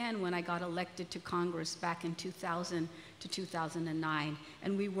then again when I got elected to Congress back in 2000 to 2009,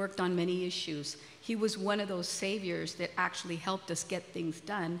 and we worked on many issues. He was one of those saviors that actually helped us get things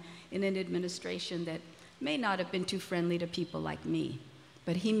done in an administration that may not have been too friendly to people like me,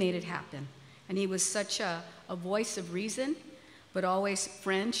 but he made it happen. And he was such a voice of reason, but always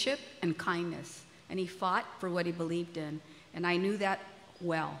friendship and kindness. And he fought for what he believed in, and I knew that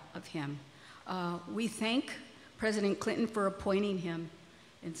well of him. We thank President Clinton for appointing him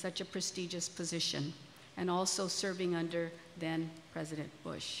in such a prestigious position, and also serving under then President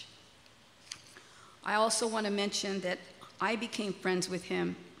Bush. I also want to mention that I became friends with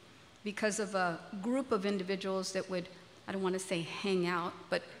him because of a group of individuals that would, I don't want to say hang out,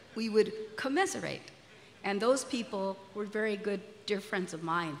 but we would commiserate. And those people were very good, dear friends of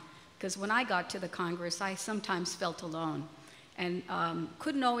mine, because when I got to the Congress, I sometimes felt alone and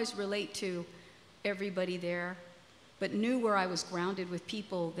couldn't always relate to everybody there, but knew where I was grounded with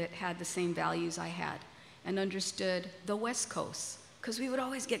people that had the same values I had and understood the West Coast, because we would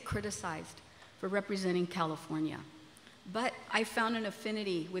always get criticized for representing California. But I found an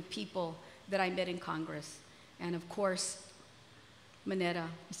affinity with people that I met in Congress. And of course, Mineta,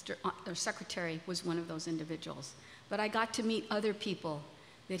 our secretary, was one of those individuals. But I got to meet other people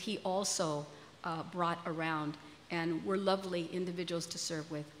that he also brought around and were lovely individuals to serve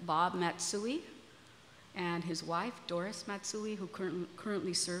with. Bob Matsui and his wife, Doris Matsui, who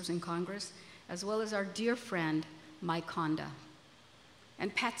currently serves in Congress, as well as our dear friend, Mike Honda,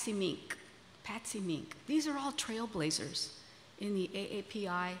 and Patsy Mink. Patsy Mink. These are all trailblazers in the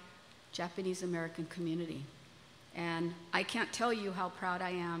AAPI Japanese American community. And I can't tell you how proud I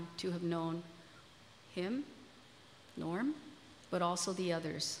am to have known him, Norm, but also the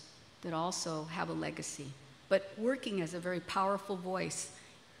others that also have a legacy. But working as a very powerful voice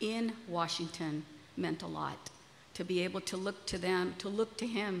in Washington meant a lot. To be able to look to them, to look to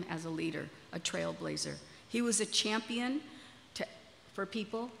him as a leader, a trailblazer. He was a champion for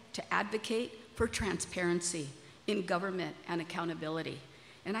people, to advocate for transparency in government and accountability.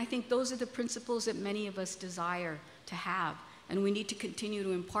 And I think those are the principles that many of us desire to have, and we need to continue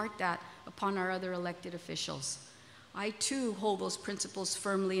to impart that upon our other elected officials. I too hold those principles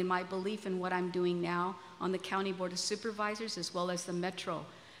firmly in my belief in what I'm doing now on the County Board of Supervisors, as well as the Metro,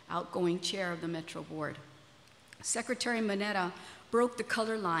 outgoing chair of the Metro Board. Secretary Mineta broke the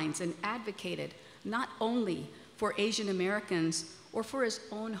color lines and advocated not only for Asian Americans or for his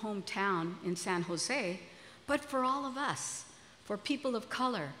own hometown in San Jose, but for all of us, for people of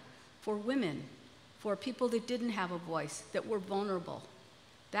color, for women, for people that didn't have a voice, that were vulnerable.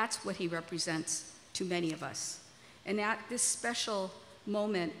 That's what he represents to many of us. And at this special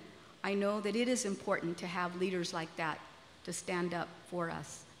moment, I know that it is important to have leaders like that to stand up for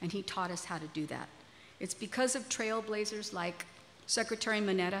us, and he taught us how to do that. It's because of trailblazers like Secretary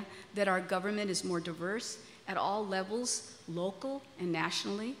Mineta that our government is more diverse at all levels, local and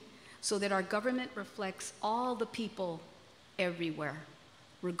nationally, so that our government reflects all the people everywhere,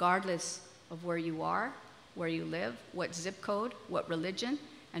 regardless of where you are, where you live, what zip code, what religion,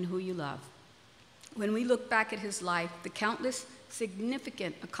 and who you love. When we look back at his life, the countless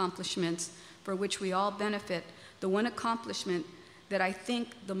significant accomplishments for which we all benefit, the one accomplishment that I think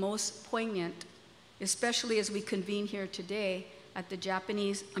the most poignant, especially as we convene here today at the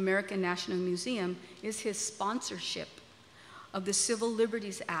Japanese American National Museum, is his sponsorship of the Civil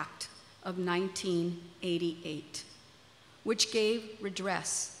Liberties Act of 1988, which gave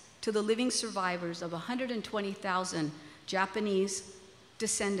redress to the living survivors of 120,000 Japanese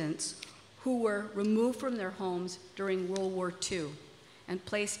descendants who were removed from their homes during World War II and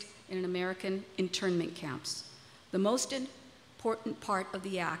placed in American internment camps. The most important part of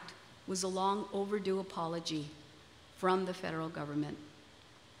the act was a long overdue apology from the federal government.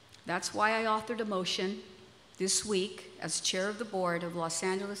 That's why I authored a motion this week as chair of the board of Los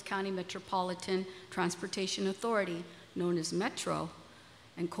Angeles County Metropolitan Transportation Authority, known as Metro,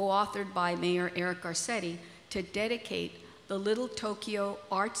 and co-authored by Mayor Eric Garcetti, to dedicate the Little Tokyo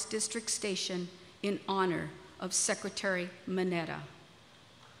Arts District Station in honor of Secretary Mineta.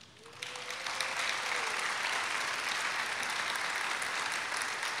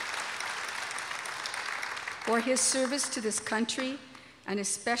 For his service to this country and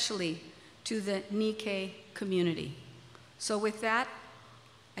especially to the Nikkei community. So with that,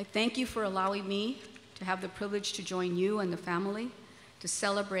 I thank you for allowing me to have the privilege to join you and the family to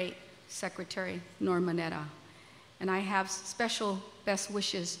celebrate Secretary Norm Mineta. And I have special best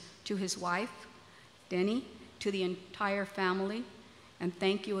wishes to his wife, Denny, to the entire family, and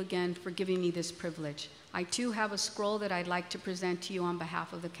thank you again for giving me this privilege. I too have a scroll that I'd like to present to you on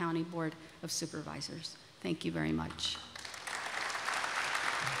behalf of the County Board of Supervisors. Thank you very much.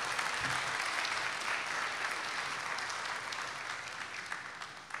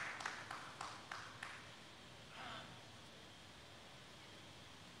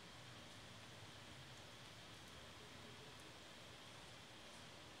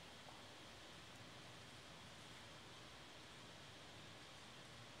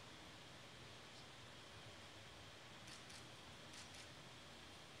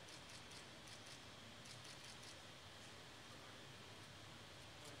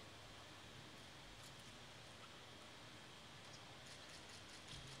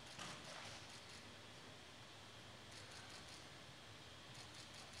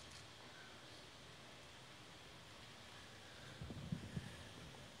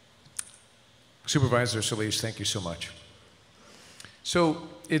 Supervisor Solis, thank you so much. So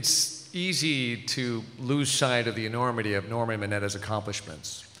it's easy to lose sight of the enormity of Norman Mineta's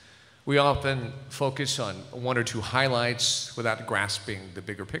accomplishments. We often focus on one or two highlights without grasping the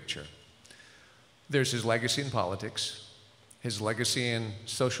bigger picture. There's his legacy in politics, his legacy in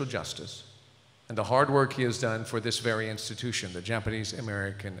social justice, and the hard work he has done for this very institution, the Japanese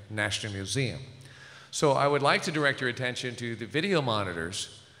American National Museum. So I would like to direct your attention to the video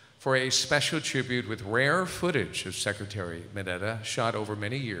monitors for a special tribute with rare footage of Secretary Mineta, shot over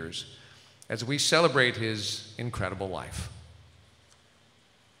many years, as we celebrate his incredible life.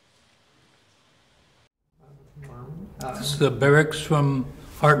 This is the barracks from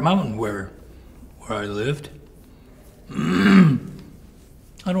Heart Mountain where I lived. I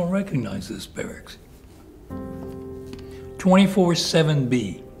don't recognize this barracks.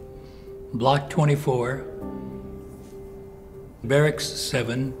 24-7B, Block 24, Barracks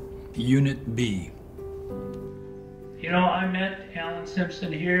 7, Unit B. You know, I met Alan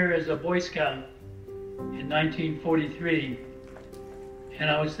Simpson here as a Boy Scout in 1943. And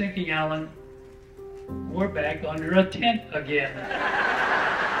I was thinking, Alan, we're back under a tent again.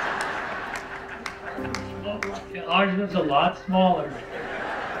 Ours was a lot smaller.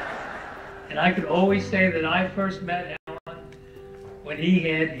 And I could always say that I first met Alan when he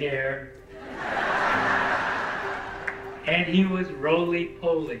had hair. And he was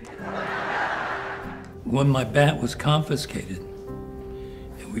roly-poly. When my bat was confiscated,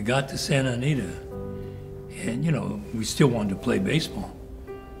 and we got to Santa Anita, and you know, we still wanted to play baseball.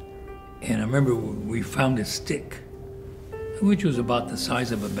 And I remember we found a stick, which was about the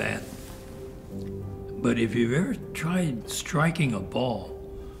size of a bat. But if you've ever tried striking a ball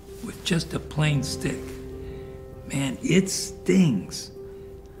with just a plain stick, man, it stings.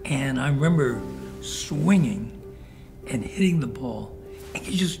 And I remember swinging and hitting the ball, and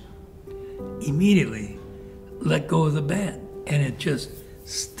you just immediately let go of the bat, and it just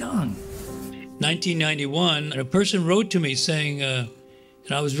stung. 1991, a person wrote to me saying, and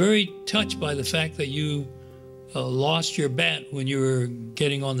I was very touched by the fact that you lost your bat when you were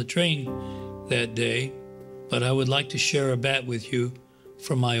getting on the train that day, but I would like to share a bat with you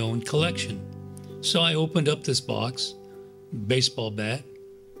from my own collection. So I opened up this box, baseball bat,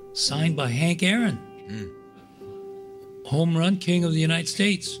 signed by Hank Aaron. Home run king of the United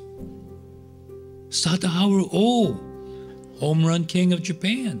States. Sataharu, home run king of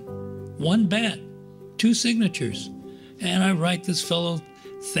Japan. One bat, 2 signatures. And I write this fellow,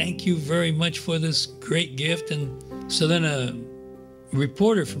 thank you very much for this great gift. And so then a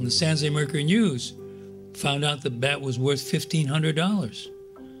reporter from the San Jose Mercury News found out the bat was worth $1,500.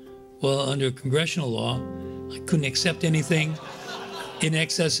 Well, under congressional law, I couldn't accept anything in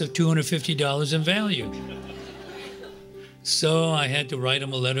excess of $250 in value. So I had to write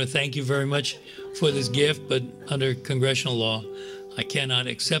him a letter, thank you very much for this gift, but under congressional law, I cannot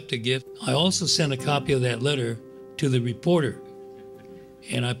accept a gift. I also sent a copy of that letter to the reporter,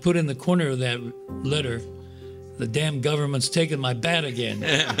 and I put in the corner of that letter, the damn government's taking my bat again.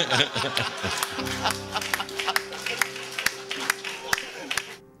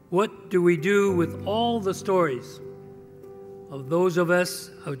 What do we do with all the stories of those of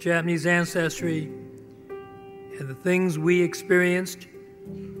us of Japanese ancestry and the things we experienced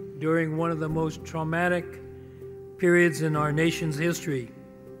during one of the most traumatic periods in our nation's history?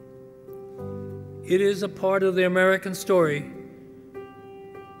 It is a part of the American story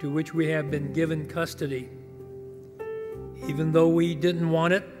to which we have been given custody, even though we didn't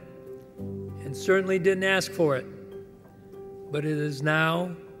want it and certainly didn't ask for it. But it is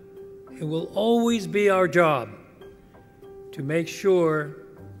now, it will always be our job to make sure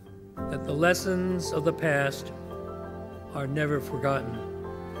that the lessons of the past are never forgotten.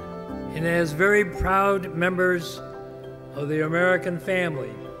 And as very proud members of the American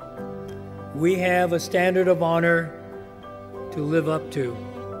family, we have a standard of honor to live up to.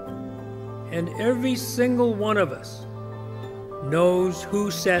 And every single one of us knows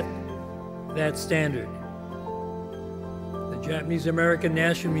who set that standard. The Japanese American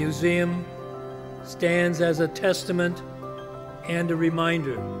National Museum stands as a testament and a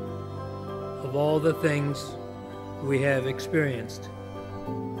reminder of all the things we have experienced.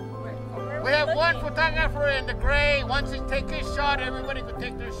 We have one photographer in the gray. Once he takes his shot, everybody could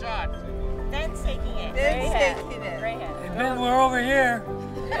take their shot. Ben's taking it. Ben's taking it. Gray hat. Hey, Ben, we're over here.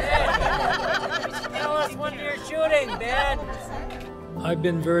 Tell us when you're shooting, Ben. I've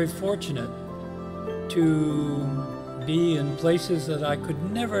been very fortunate to be in places that I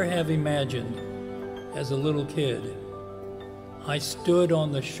could never have imagined as a little kid. I stood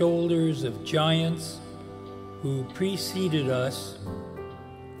on the shoulders of giants who preceded us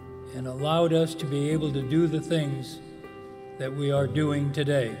and allowed us to be able to do the things that we are doing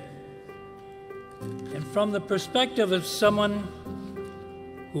today. And from the perspective of someone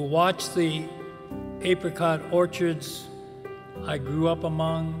who watched the apricot orchards I grew up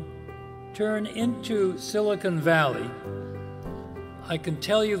among turn into Silicon Valley, I can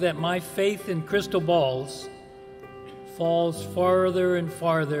tell you that my faith in crystal balls falls farther and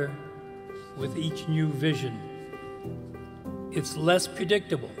farther with each new vision. It's less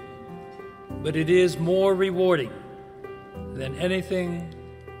predictable, but it is more rewarding than anything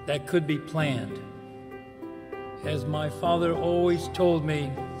that could be planned. As my father always told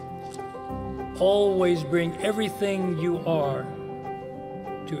me, always bring everything you are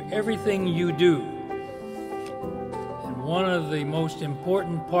to everything you do. And one of the most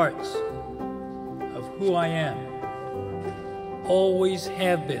important parts of who I am, always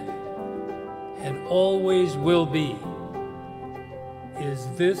have been, and always will be, is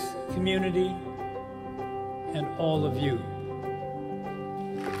this community and all of you.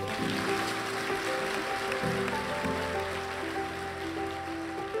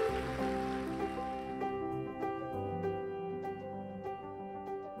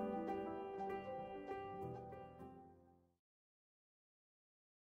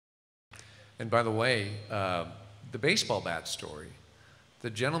 And by the way, the baseball bat story, the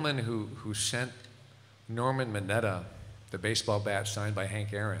gentleman who sent Norman Mineta the baseball bat signed by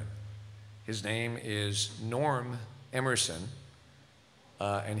Hank Aaron, his name is Norm Emerson,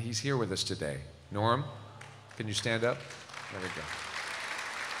 and he's here with us today. Norm, can you stand up? There we go.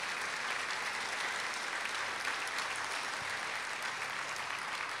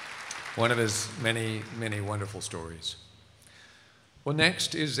 One of his many, many wonderful stories. Well,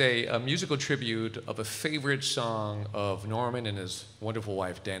 next is a musical tribute of a favorite song of Norman and his wonderful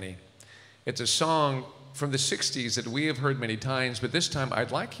wife, Denny. It's a song from the 60s that we have heard many times, but this time I'd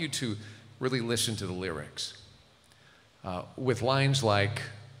like you to really listen to the lyrics. With lines like,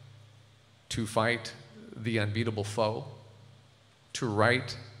 to fight the unbeatable foe, to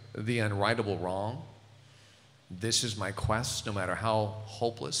right the unrightable wrong, this is my quest, no matter how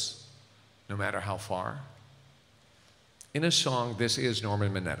hopeless, no matter how far. In a song, this is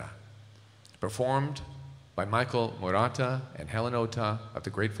Norman Mineta, performed by Michael Murata and Helen Ota of the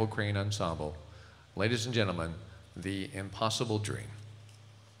Grateful Crane Ensemble. Ladies and gentlemen, The Impossible Dream.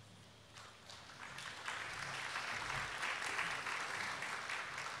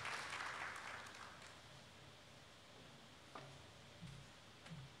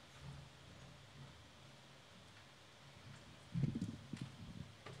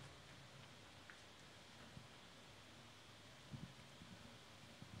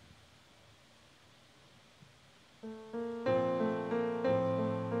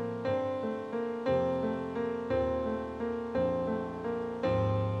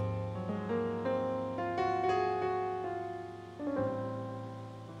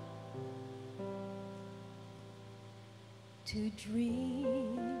 to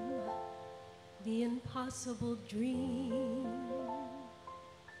dream the impossible dream,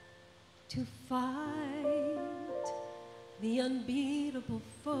 to fight the unbeatable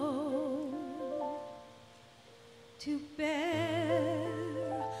foe, to bear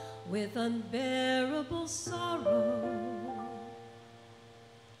with unbearable sorrow,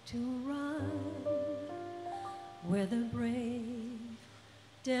 to run where the brave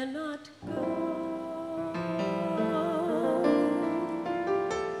dare not go.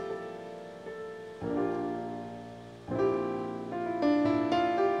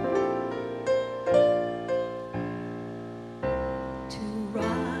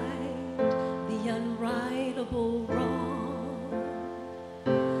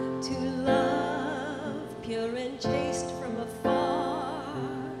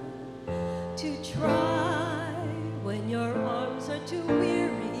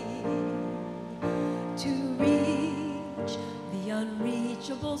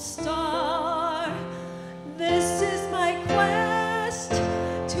 Star, this is my quest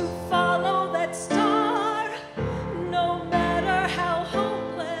to follow that star, no matter how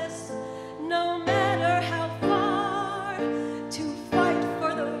hopeless, no matter how far, to fight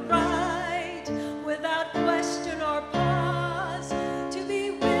for the right without question or pause, to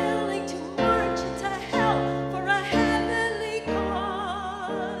be willing to march into hell for a heavenly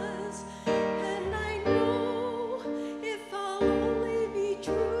cause. And I know if I'll only be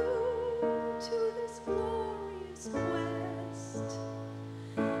true to this glorious quest,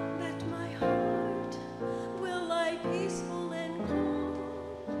 that my heart will lie peaceful and calm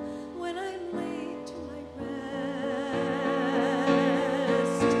when I'm laid to my rest.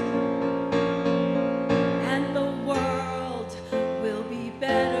 And the world will be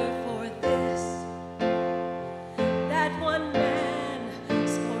better for this, that one man,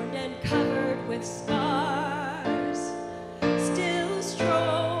 scorned and covered with scars, still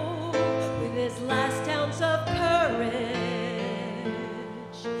strove with his last ounce of courage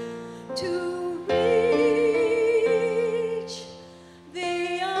to reach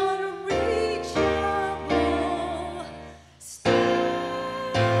the unreachable star.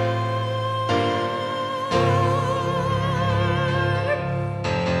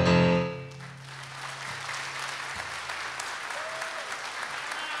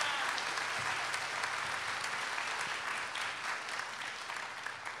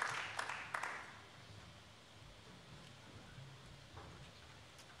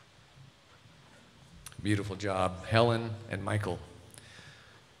 Beautiful job, Helen and Michael.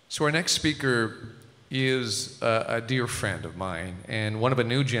 So our next speaker is a dear friend of mine and one of a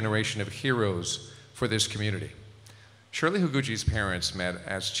new generation of heroes for this community. Shirley Higuchi's parents met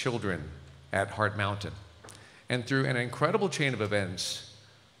as children at Heart Mountain. And through an incredible chain of events,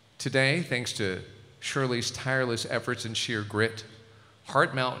 today, thanks to Shirley's tireless efforts and sheer grit,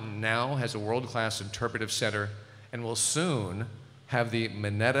 Heart Mountain now has a world-class interpretive center and will soon have the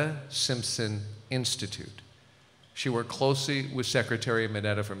Mineta Simpson Institute. She worked closely with Secretary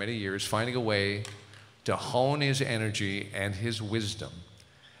Mineta for many years, finding a way to hone his energy and his wisdom,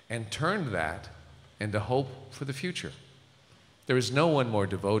 and turned that into hope for the future. There is no one more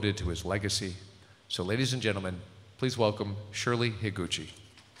devoted to his legacy. So ladies and gentlemen, please welcome Shirley Higuchi.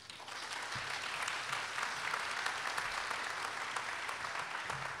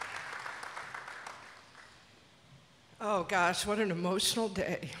 Oh gosh, what an emotional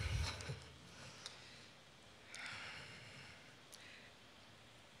day.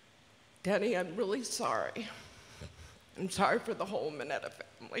 Denny, I'm really sorry. I'm sorry for the whole Mineta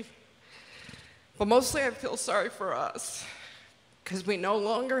family. But mostly I feel sorry for us, because we no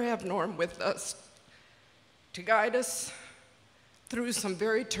longer have Norm with us to guide us through some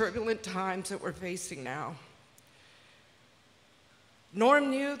very turbulent times that we're facing now.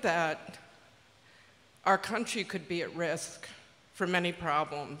 Norm knew that our country could be at risk for many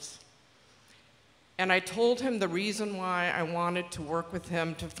problems. And I told him the reason why I wanted to work with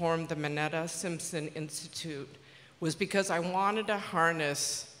him to form the Mineta Simpson Institute was because I wanted to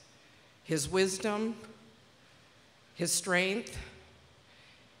harness his wisdom, his strength,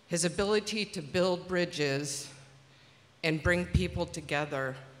 his ability to build bridges and bring people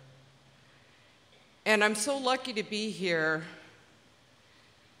together. And I'm so lucky to be here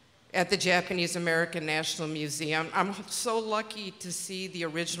at the Japanese American National Museum. I'm so lucky to see the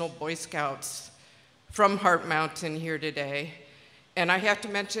original Boy Scouts from Heart Mountain here today. And I have to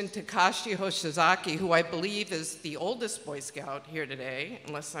mention Takashi Hoshizaki, who I believe is the oldest Boy Scout here today,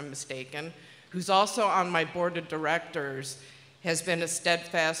 unless I'm mistaken, who's also on my board of directors, has been a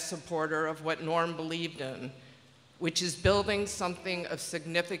steadfast supporter of what Norm believed in, which is building something of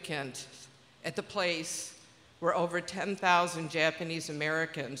significance at the place where over 10,000 Japanese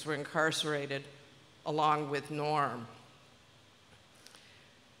Americans were incarcerated along with Norm.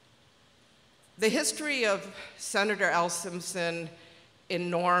 The history of Senator Al Simpson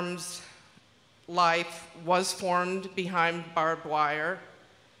in Norm's life was formed behind barbed wire.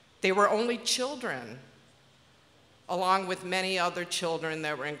 They were only children, along with many other children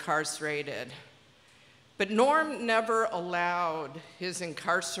that were incarcerated. But Norm never allowed his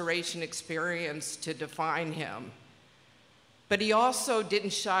incarceration experience to define him. But he also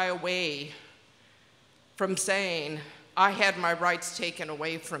didn't shy away from saying, I had my rights taken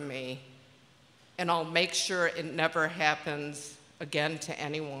away from me, and I'll make sure it never happens again to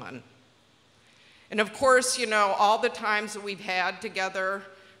anyone. And of course, you know, all the times that we've had together,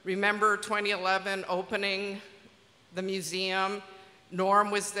 remember 2011 opening the museum, Norm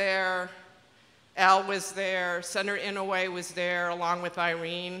was there, Al was there, Senator Inouye was there along with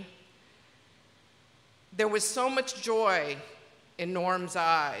Irene. There was so much joy in Norm's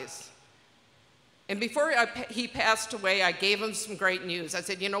eyes. And before he passed away, I gave him some great news. I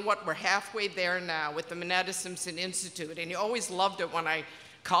said, you know what, we're halfway there now with the Mineta Simpson Institute. And he always loved it when I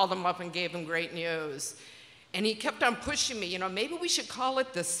called him up and gave him great news. And he kept on pushing me, you know, maybe we should call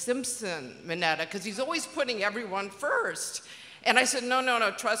it the Simpson Mineta, because he's always putting everyone first. And I said,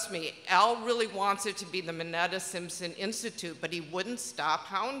 no, trust me. Al really wants it to be the Mineta Simpson Institute, but he wouldn't stop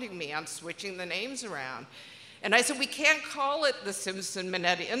hounding me on switching the names around. And I said, we can't call it the Simpson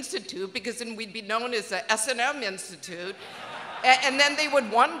Mineta Institute, because then we'd be known as the S&M Institute. And then they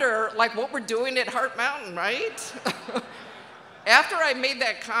would wonder, like, what we're doing at Heart Mountain, right? After I made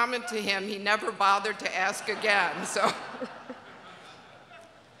that comment to him, he never bothered to ask again, so.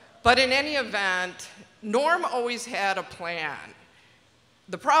 But in any event, Norm always had a plan.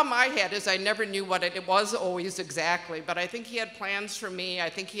 The problem I had is I never knew what it was always exactly, but I think he had plans for me. I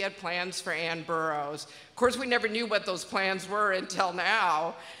think he had plans for Ann Burroughs. Of course, we never knew what those plans were until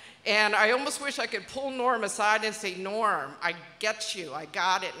now. And I almost wish I could pull Norm aside and say, Norm, I get you. I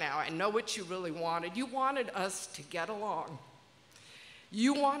got it now. I know what you really wanted. You wanted us to get along.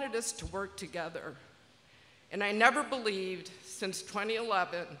 You wanted us to work together. And I never believed since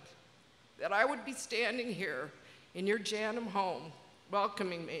 2011 that I would be standing here in your Janum home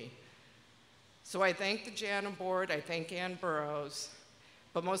welcoming me. So I thank the Janum board, I thank Ann Burroughs,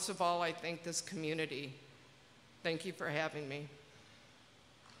 but most of all, I thank this community. Thank you for having me.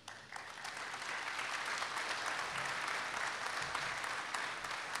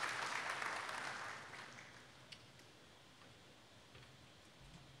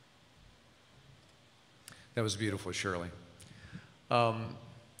 That was beautiful, Shirley.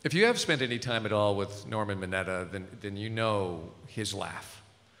 If you have spent any time at all with Norman Mineta, then you know his laugh.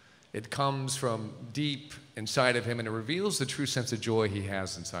 It comes from deep inside of him, and it reveals the true sense of joy he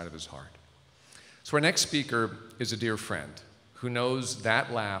has inside of his heart. So our next speaker is a dear friend who knows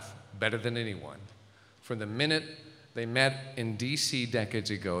that laugh better than anyone. From the minute they met in DC decades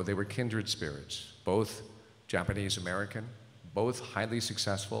ago, they were kindred spirits, both Japanese American, both highly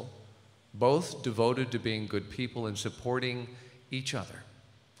successful, both devoted to being good people and supporting each other.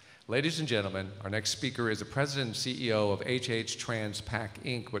 Ladies and gentlemen, our next speaker is the president and CEO of HH Trans Pac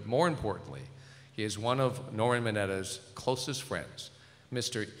Inc., but more importantly, he is one of Norman Mineta's closest friends,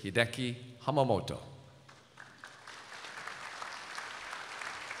 Mr. Hideki Hamamoto.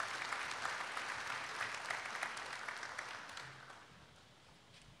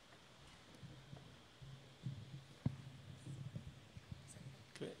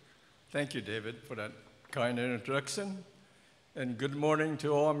 Okay. Thank you, David, for that kind introduction. And good morning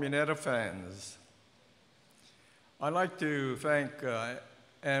to all Mineta fans. I'd like to thank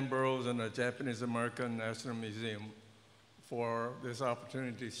Ann Burroughs and the Japanese American National Museum for this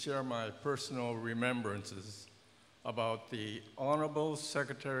opportunity to share my personal remembrances about the Honorable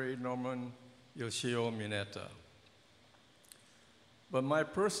Secretary Norman Yoshio Mineta. But my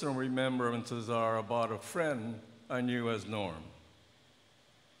personal remembrances are about a friend I knew as Norm.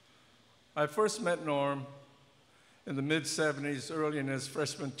 I first met Norm in the mid-'70s, early in his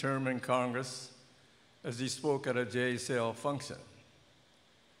freshman term in Congress, as he spoke at a JSL function.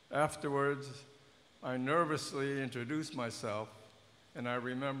 Afterwards, I nervously introduced myself, and I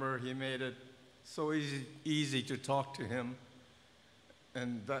remember he made it so easy to talk to him,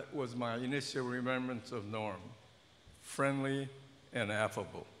 and that was my initial remembrance of Norm, friendly and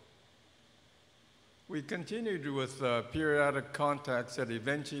affable. We continued with periodic contacts that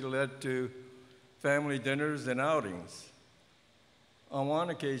eventually led to family dinners and outings. On one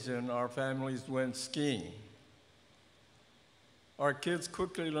occasion, our families went skiing. Our kids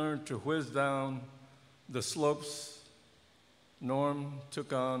quickly learned to whiz down the slopes. Norm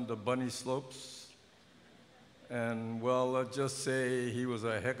took on the bunny slopes. And well, let's just say he was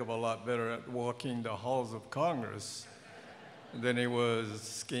a heck of a lot better at walking the halls of Congress than he was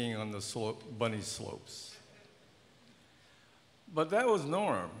skiing on the bunny slopes. But that was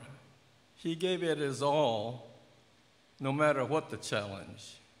Norm. He gave it his all, no matter what the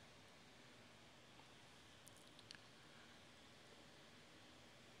challenge.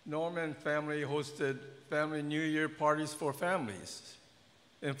 Norm and family hosted family New Year parties for families,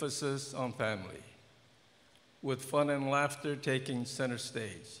 emphasis on family, with fun and laughter taking center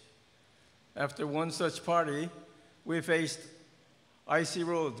stage. After one such party, we faced icy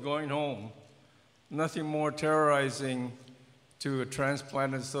roads going home, nothing more terrorizing to a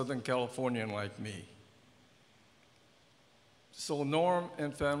transplanted Southern Californian like me. So Norm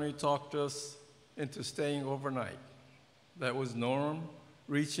and family talked us into staying overnight. That was Norm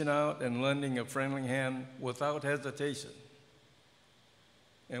reaching out and lending a friendly hand without hesitation.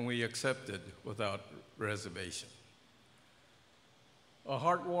 And we accepted without reservation. A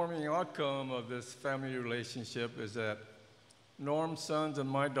heartwarming outcome of this family relationship is that Norm's sons and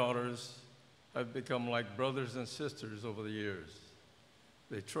my daughters have become like brothers and sisters over the years.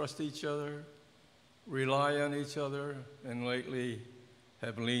 They trust each other, rely on each other, and lately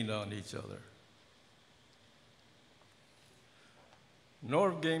have leaned on each other.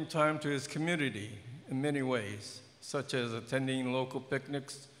 Norm gave time to his community in many ways, such as attending local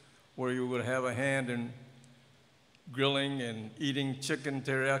picnics where you would have a hand in grilling and eating chicken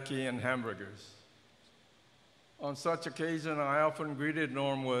teriyaki and hamburgers. On such occasion, I often greeted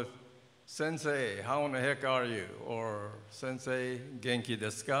Norm with, "Sensei, how in the heck are you?" or "Sensei, genki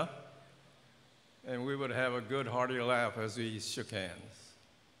desu ka?" And we would have a good hearty laugh as we shook hands.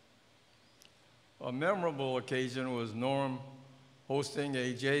 A memorable occasion was Norm hosting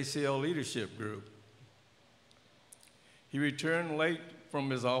a JCL leadership group. He returned late from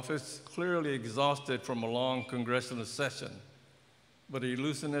his office, clearly exhausted from a long congressional session, but he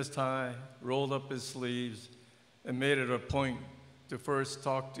loosened his tie, rolled up his sleeves, and made it a point to first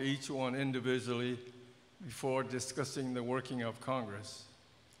talk to each one individually before discussing the working of Congress.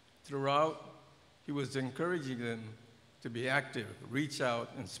 Throughout, he was encouraging them to be active, reach out,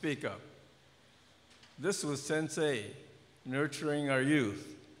 and speak up. This was Sensei, nurturing our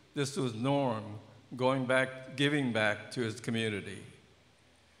youth. This was Norm, giving back to his community.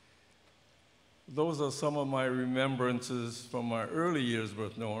 Those are some of my remembrances from my early years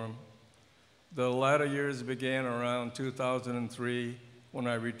with Norm. The latter years began around 2003 when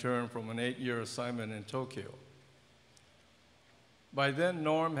I returned from an 8-year assignment in Tokyo. By then,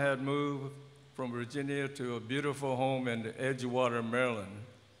 Norm had moved from Virginia to a beautiful home in Edgewater, Maryland,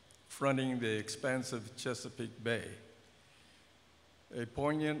 fronting the expansive Chesapeake Bay. A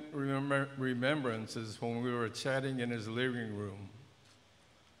poignant remembrance is when we were chatting in his living room.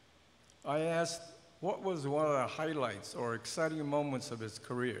 I asked what was one of the highlights or exciting moments of his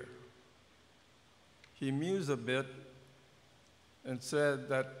career. He mused a bit and said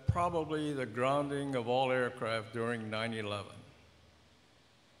that probably the grounding of all aircraft during 9/11.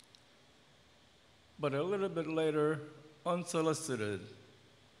 But a little bit later, unsolicited,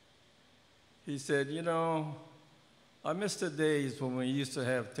 he said, "You know, I miss the days when we used to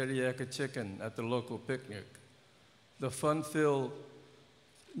have teriyaki chicken at the local picnic, the fun-filled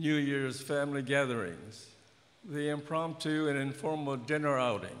New Year's family gatherings, the impromptu and informal dinner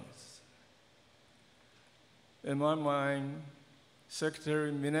outings." In my mind,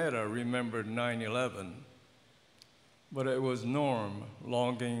 Secretary Mineta remembered 9/11, but it was Norm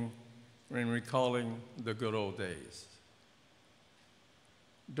longing and recalling the good old days.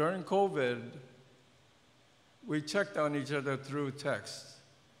 During COVID, we checked on each other through text,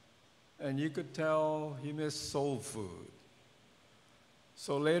 and you could tell he missed soul food.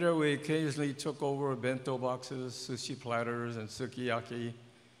 So later, we occasionally took over bento boxes, sushi platters, and sukiyaki,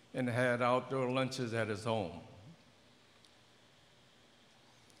 and had outdoor lunches at his home.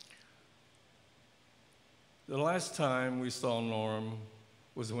 The last time we saw Norm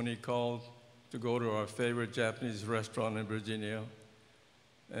was when he called to go to our favorite Japanese restaurant in Virginia,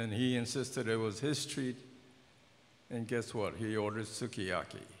 and he insisted it was his treat. And guess what? He ordered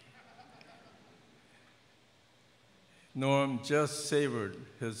sukiyaki. Norm just savored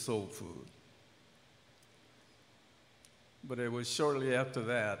his soul food. But it was shortly after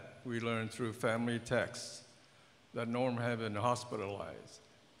that we learned through family texts that Norm had been hospitalized,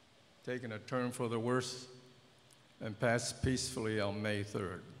 taken a turn for the worse, and passed peacefully on May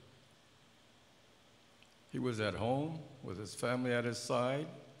 3rd. He was at home with his family at his side,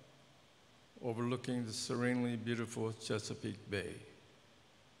 overlooking the serenely beautiful Chesapeake Bay.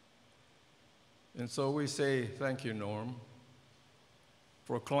 And so we say, thank you, Norm,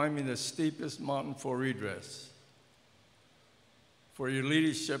 for climbing the steepest mountain for redress, for your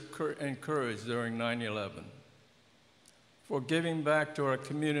leadership and courage during 9/11, for giving back to our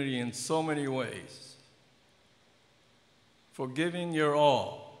community in so many ways, for giving your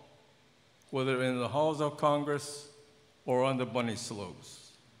all, whether in the halls of Congress or on the bunny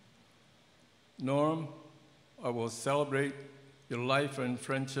slopes. Norm, I will celebrate your life and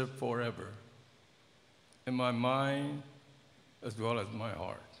friendship forever, in my mind as well as my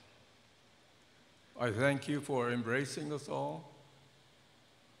heart. I thank you for embracing us all.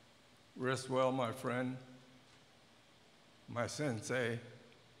 Rest well, my friend, my sensei,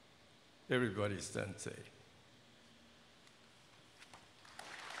 everybody's sensei.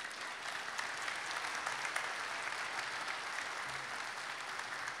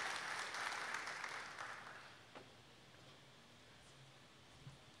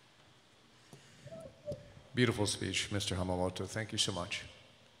 Beautiful speech, Mr. Hamamoto. Thank you so much.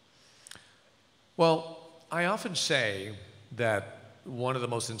 Well, I often say that one of the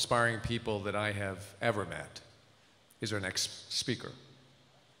most inspiring people that I have ever met is our next speaker.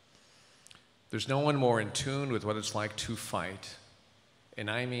 There's no one more in tune with what it's like to fight, and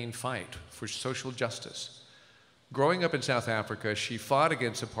I mean fight, for social justice. Growing up in South Africa, she fought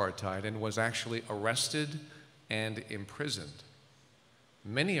against apartheid and was actually arrested and imprisoned.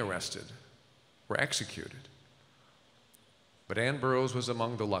 Many arrested were executed. But Ann Burroughs was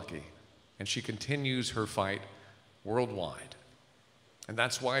among the lucky, and she continues her fight worldwide. And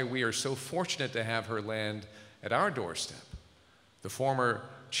that's why we are so fortunate to have her land at our doorstep. The former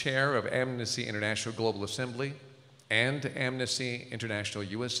chair of Amnesty International Global Assembly and Amnesty International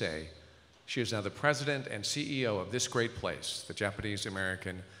USA, she is now the president and CEO of this great place, the Japanese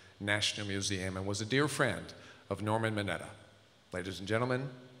American National Museum, and was a dear friend of Norman Mineta. Ladies and gentlemen,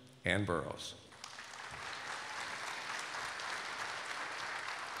 Ann Burroughs.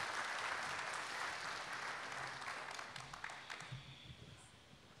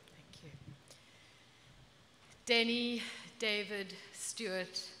 Denny, David,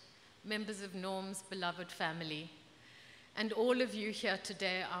 Stuart, members of Norm's beloved family, and all of you here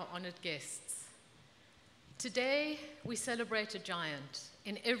today, our honored guests. Today, we celebrate a giant.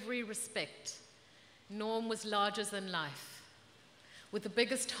 In every respect, Norm was larger than life, with the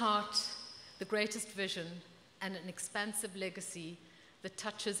biggest heart, the greatest vision, and an expansive legacy that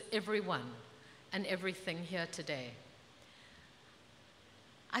touches everyone and everything here today.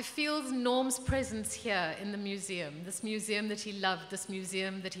 I feel Norm's presence here in the museum, this museum that he loved, this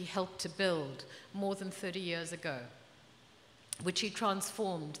museum that he helped to build more than 30 years ago, which he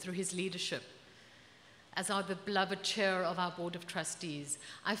transformed through his leadership as our beloved chair of our Board of Trustees.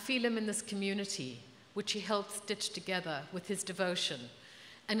 I feel him in this community, which he helped stitch together with his devotion,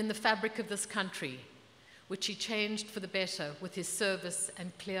 and in the fabric of this country, which he changed for the better with his service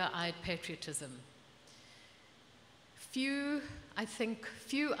and clear-eyed patriotism. I think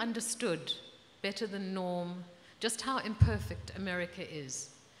few understood better than Norm just how imperfect America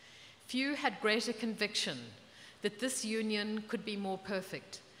is. Few had greater conviction that this union could be more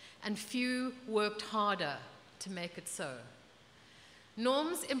perfect, and few worked harder to make it so.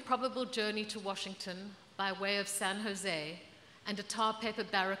 Norm's improbable journey to Washington by way of San Jose and a tar paper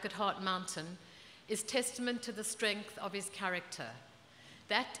barrack at Hart Mountain is testament to the strength of his character.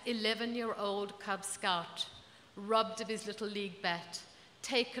 That 11-year-old Cub Scout, robbed of his little league bat,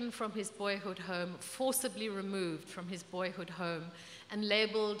 taken from his boyhood home, forcibly removed from his boyhood home, and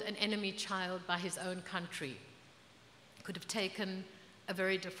labeled an enemy child by his own country, could have taken a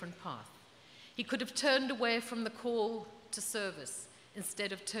very different path. He could have turned away from the call to service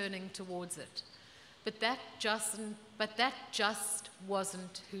instead of turning towards it. But that just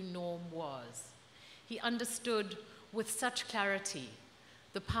wasn't who Norm was. He understood with such clarity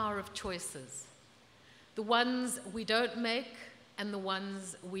the power of choices, the ones we don't make and the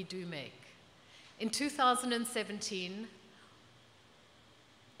ones we do make. In 2017,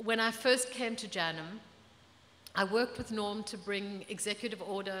 when I first came to JANM, I worked with Norm to bring Executive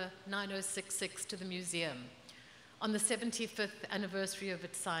Order 9066 to the museum on the 75th anniversary of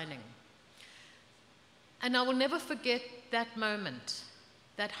its signing. And I will never forget that moment,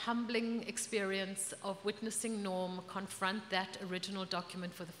 that humbling experience of witnessing Norm confront that original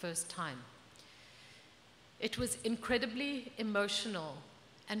document for the first time. It was incredibly emotional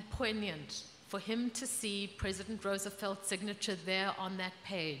and poignant for him to see President Roosevelt's signature there on that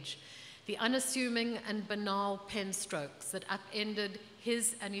page, the unassuming and banal pen strokes that upended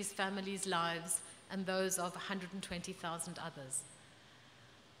his and his family's lives and those of 120,000 others.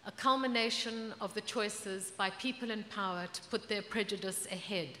 A culmination of the choices by people in power to put their prejudice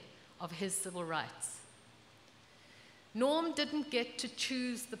ahead of his civil rights. Norm didn't get to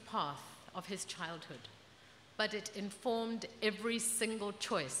choose the path of his childhood, but it informed every single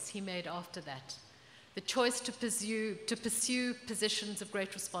choice he made after that. The choice to pursue positions of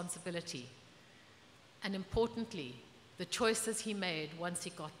great responsibility. And importantly, the choices he made once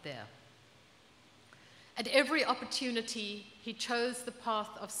he got there. At every opportunity, he chose the path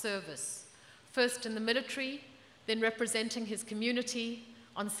of service, first in the military, then representing his community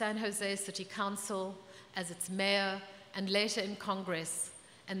on San Jose City Council as its mayor, and later in Congress,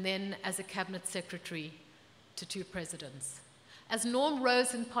 and then as a cabinet secretary to 2 presidents. As Norm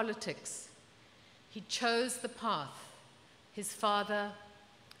rose in politics, he chose the path his father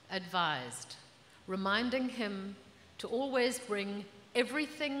advised, reminding him to always bring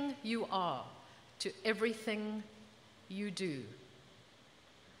everything you are to everything you do.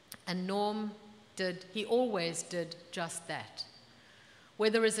 And Norm he always did just that.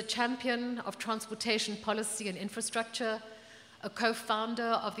 Whether as a champion of transportation policy and infrastructure, a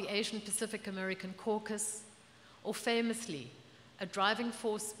co-founder of the Asian Pacific American Caucus, or famously, a driving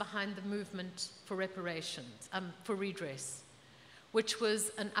force behind the movement for reparations, for redress, which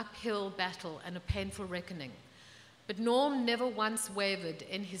was an uphill battle and a painful reckoning. But Norm never once wavered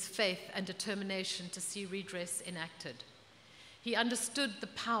in his faith and determination to see redress enacted. He understood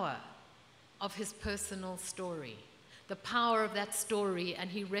the power of his personal story, the power of that story, and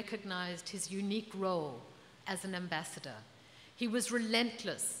he recognized his unique role as an ambassador. He was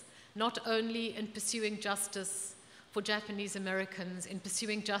relentless, not only in pursuing justice for Japanese Americans, in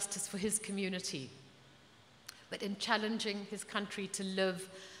pursuing justice for his community, but in challenging his country to live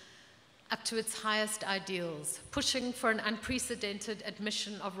up to its highest ideals, pushing for an unprecedented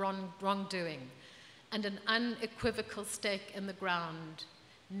admission of wrongdoing and an unequivocal stake in the ground: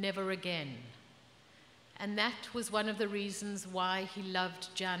 never again. And that was one of the reasons why he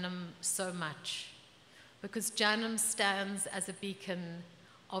loved Janum so much, because Janum stands as a beacon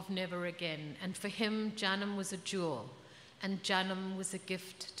of never again. And for him, Janum was a jewel, and Janum was a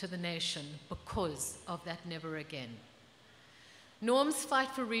gift to the nation because of that never again. Norm's fight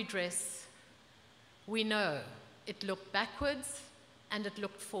for redress, we know it looked backwards and it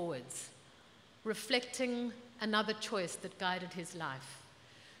looked forwards, reflecting another choice that guided his life: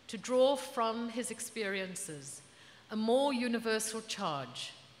 to draw from his experiences a more universal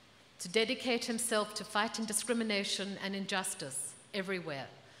charge, to dedicate himself to fighting discrimination and injustice everywhere,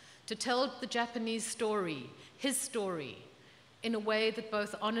 to tell the Japanese story, his story, in a way that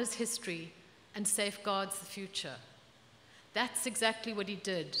both honors history and safeguards the future. That's exactly what he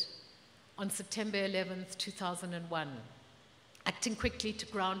did on September 11th, 2001, acting quickly to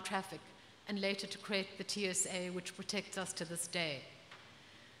ground traffic and later to create the TSA, which protects us to this day.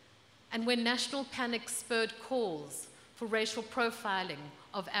 And when national panic spurred calls for racial profiling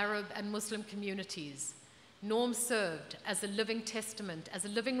of Arab and Muslim communities, Norm served as a living testament, as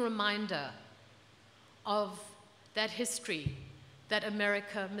a living reminder of that history that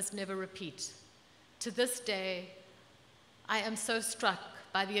America must never repeat. To this day, I am so struck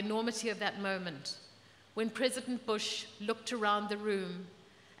by the enormity of that moment when President Bush looked around the room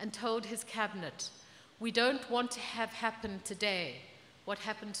and told his cabinet, "We don't want to have happen today what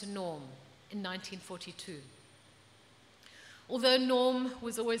happened to Norm in 1942. Although Norm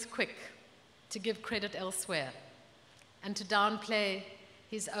was always quick to give credit elsewhere and to downplay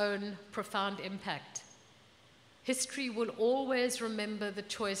his own profound impact, history will always remember the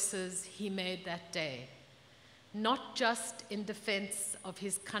choices he made that day, not just in defense of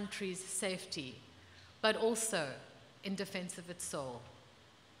his country's safety, but also in defense of its soul.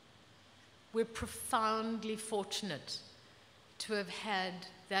 We're profoundly fortunate to have had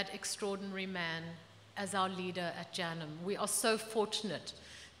that extraordinary man as our leader at Janum. We are so fortunate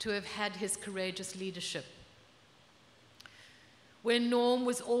to have had his courageous leadership, where Norm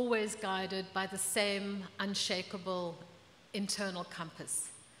was always guided by the same unshakable internal compass,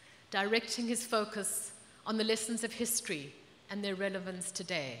 directing his focus on the lessons of history and their relevance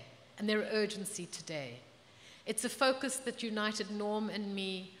today, and their urgency today. It's a focus that united Norm and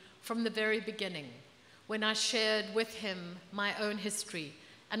me from the very beginning, when I shared with him my own history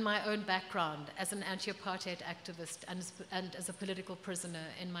and my own background as an anti-apartheid activist and as a political prisoner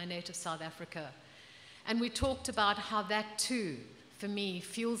in my native South Africa. And we talked about how that too, for me,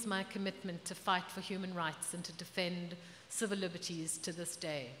 fuels my commitment to fight for human rights and to defend civil liberties to this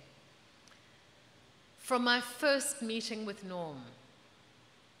day. From my first meeting with Norm,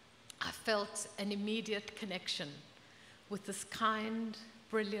 I felt an immediate connection with this kind,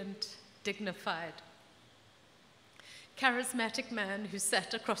 brilliant, dignified, charismatic man who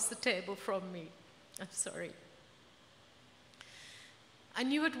sat across the table from me. I'm sorry. I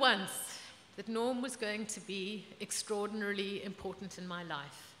knew at once that Norm was going to be extraordinarily important in my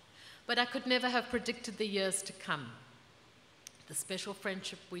life, but I could never have predicted the years to come, the special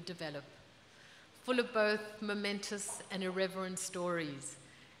friendship we develop, full of both momentous and irreverent stories.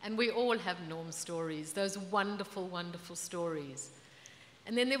 And we all have Norm stories, those wonderful, wonderful stories.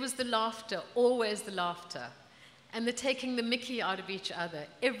 And then there was the laughter, always the laughter, and the taking the mickey out of each other,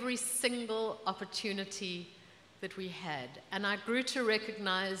 every single opportunity that we had. And I grew to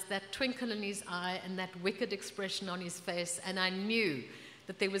recognize that twinkle in his eye and that wicked expression on his face, and I knew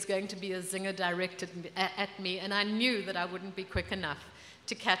that there was going to be a zinger directed at me, and I knew that I wouldn't be quick enough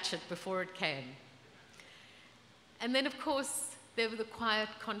to catch it before it came. And then, of course, there were the quiet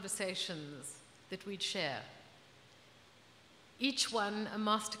conversations that we'd share. Each one a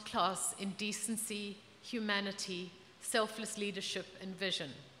masterclass in decency, humanity, selfless leadership, and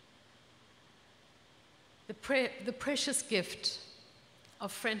vision. The precious gift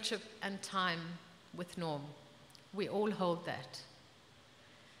of friendship and time with Norm. We all hold that.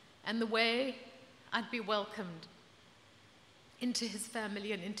 And the way I'd be welcomed into his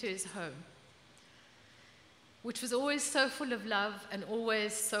family and into his home, which was always so full of love and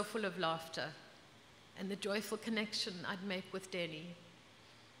always so full of laughter, and the joyful connection I'd make with Denny,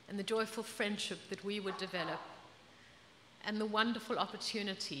 and the joyful friendship that we would develop, and the wonderful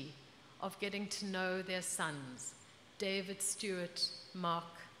opportunity of getting to know their sons, David, Stuart, Mark,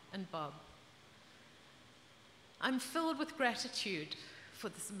 and Bob. I'm filled with gratitude for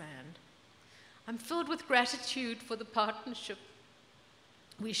this man. I'm filled with gratitude for the partnership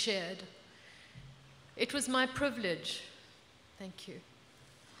we shared. It was my privilege, thank you.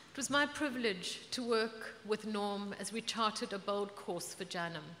 It was my privilege to work with Norm as we charted a bold course for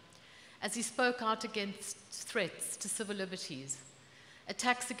Janum, as he spoke out against threats to civil liberties,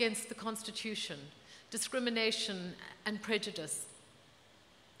 attacks against the Constitution, discrimination and prejudice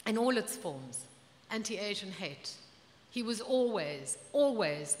in all its forms, anti-Asian hate. He was always,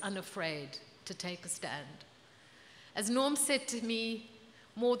 always unafraid to take a stand. As Norm said to me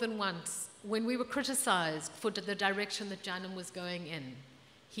more than once, when we were criticized for the direction that Janum was going in,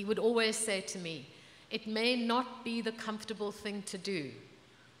 he would always say to me, it may not be the comfortable thing to do,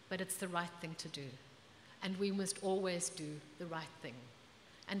 but it's the right thing to do. And we must always do the right thing.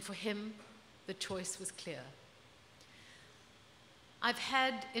 And for him, the choice was clear. I've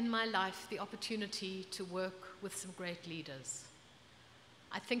had in my life the opportunity to work with some great leaders.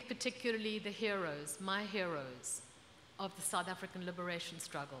 I think particularly the heroes, my heroes, of the South African liberation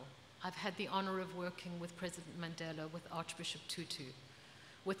struggle. I've had the honor of working with President Mandela, with Archbishop Tutu,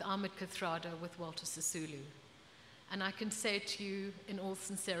 with Ahmed Kathrada, with Walter Sisulu. And I can say to you in all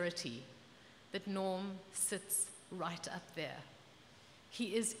sincerity that Norm sits right up there.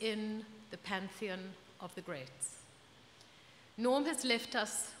 He is in the pantheon of the greats. Norm has left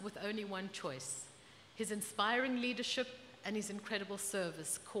us with only one choice. His inspiring leadership and his incredible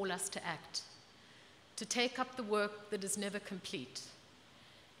service call us to act, to take up the work that is never complete,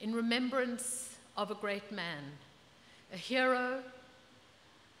 in remembrance of a great man, a hero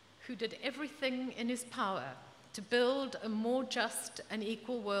who did everything in his power to build a more just and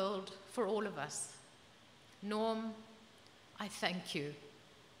equal world for all of us. Norm, I thank you,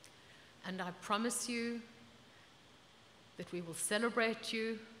 and I promise you that we will celebrate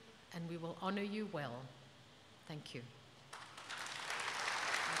you and we will honor you well. Thank you.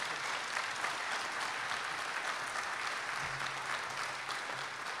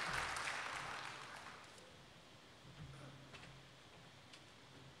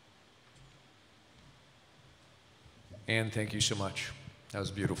 Anne, thank you so much. That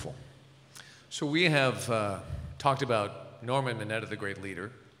was beautiful. So we have talked about Norman Mineta, the great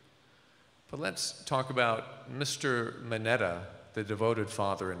leader, but let's talk about Mr. Mineta, the devoted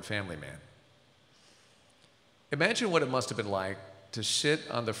father and family man. Imagine what it must have been like to sit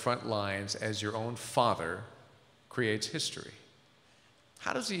on the front lines as your own father creates history.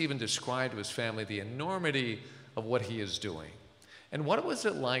 How does he even describe to his family the enormity of what he is doing? And what was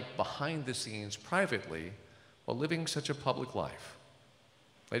it like behind the scenes privately while living such a public life?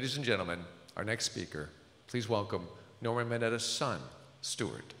 Ladies and gentlemen, our next speaker, please welcome Norman Mineta's son,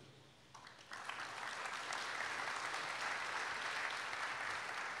 Stuart.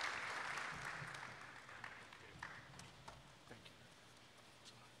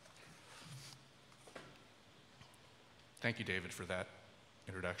 Thank you, David, for that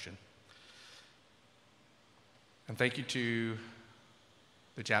introduction. And thank you to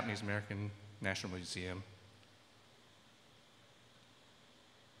the Japanese American National Museum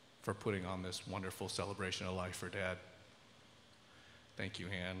for putting on this wonderful celebration of life for Dad. Thank you,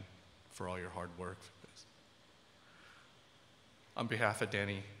 Anne, for all your hard work for this. On behalf of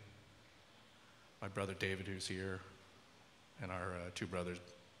Danny, my brother David, who's here, and our two brothers,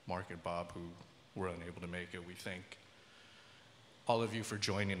 Mark and Bob, who were unable to make it. We thank all of you for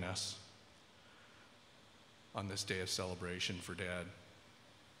joining us on this day of celebration for Dad.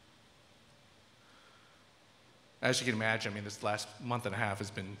 As you can imagine, I mean, this last month and a half has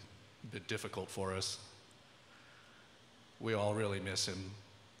been a bit difficult for us. We all really miss him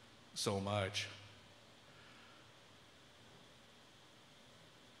so much.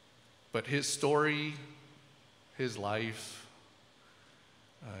 But his story, his life,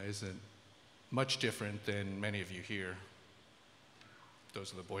 isn't much different than many of you here.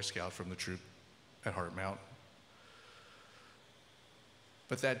 Those are the Boy Scouts from the troop at Heart Mountain.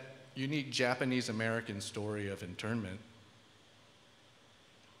 But that unique Japanese-American story of internment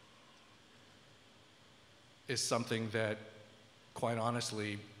is something that, quite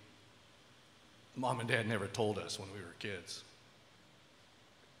honestly, Mom and Dad never told us when we were kids.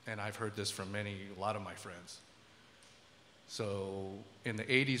 And I've heard this from a lot of my friends. So in the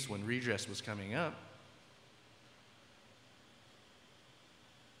 80s, when redress was coming up,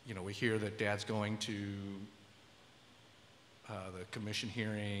 you know, we hear that Dad's going to the commission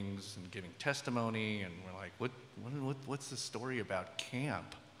hearings and giving testimony, and we're like, what's the story about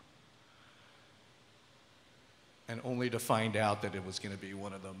camp? And only to find out that it was going to be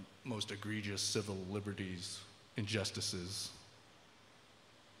one of the most egregious civil liberties injustices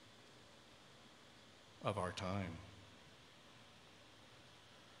of our time.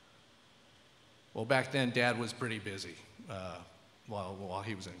 Well, back then, Dad was pretty busy while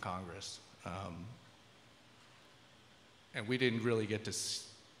he was in Congress. And we didn't really get to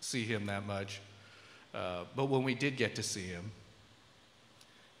see him that much. But when we did get to see him,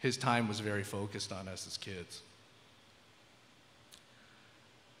 his time was very focused on us as kids.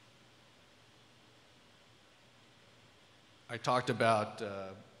 I talked about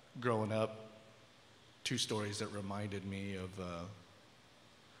growing up, two stories that reminded me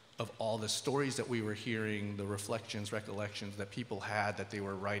of all the stories that we were hearing, the reflections, recollections that people had that they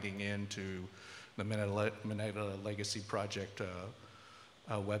were writing into the Mineta Legacy Project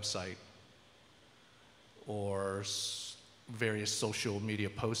website, or various social media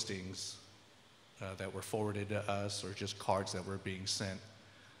postings that were forwarded to us, or just cards that were being sent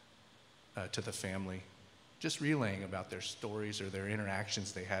to the family, just relaying about their stories or their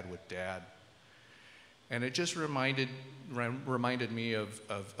interactions they had with Dad. And it just reminded me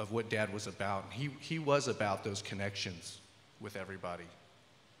of what Dad was about. He was about those connections with everybody.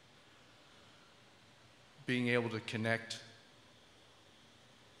 Being able to connect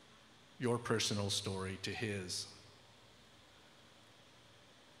your personal story to his.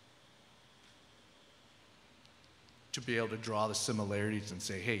 To be able to draw the similarities and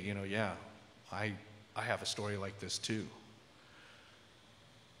say, hey, you know, yeah, I have a story like this too.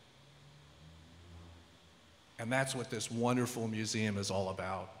 And that's what this wonderful museum is all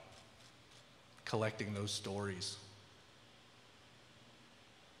about, collecting those stories.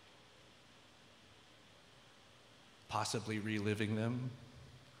 Possibly reliving them,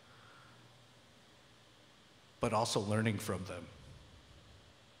 but also learning from them.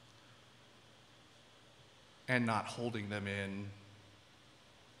 And not holding them in,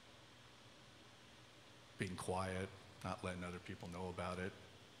 being quiet, not letting other people know about it.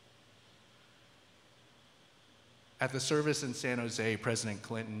 At the service in San Jose, President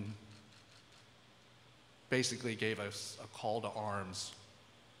Clinton basically gave us a call to arms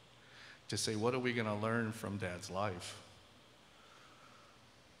to say, what are we going to learn from Dad's life?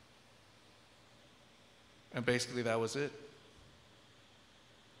 And basically that was it.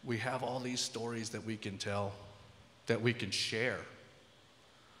 We have all these stories that we can tell, that we can share,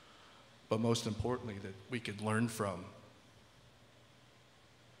 but most importantly, that we could learn from.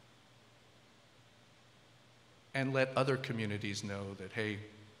 And let other communities know that, hey,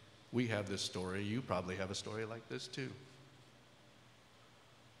 we have this story, you probably have a story like this too.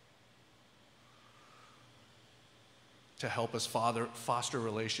 To help us foster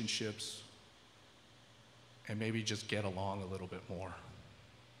relationships and maybe just get along a little bit more.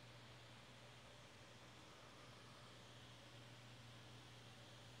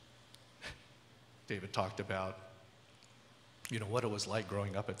 David talked about, you know, what it was like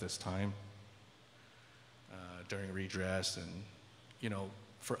growing up at this time during redress, and, you know,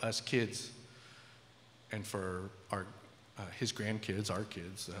 for us kids and for his grandkids, our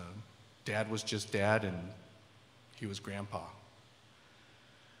kids, Dad was just Dad and he was Grandpa.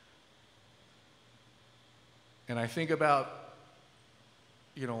 And I think about,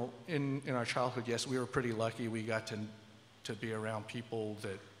 you know, in our childhood, yes, we were pretty lucky. We got to be around people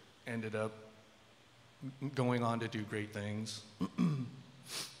that ended up going on to do great things.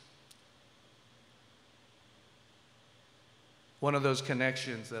 one of those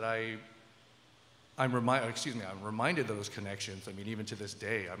connections that I'm reminded of those connections. I mean, even to this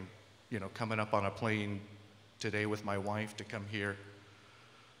day, I'm, coming up on a plane today with my wife to come here,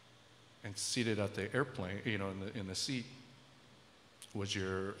 and seated at the airplane, in the seat was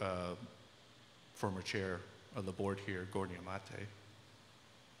your former chair of the board here, Gordon Yamate.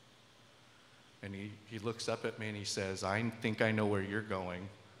 And he looks up at me and he says, "I think I know where you're going."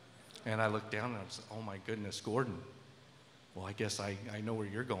 And I look down and I said, "Oh my goodness, Gordon. Well, I guess I know where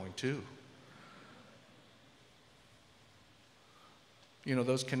you're going too."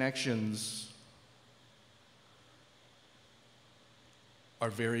 Those connections are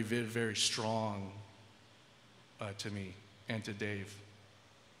very, very, very strong to me and to Dave.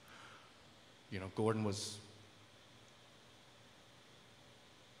 Gordon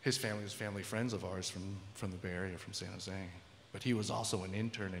his family was family friends of ours from the Bay Area, from San Jose. But he was also an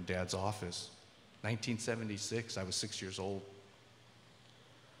intern in Dad's office. 1976, I was 6 years old.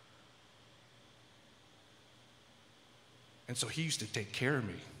 And so he used to take care of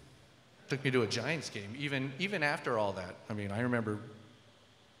me. Took me to a Giants game, even after all that. I mean, I remember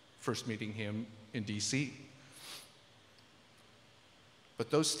first meeting him in DC.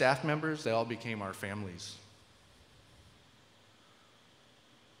 But those staff members, they all became our families.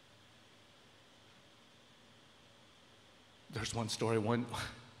 There's one story,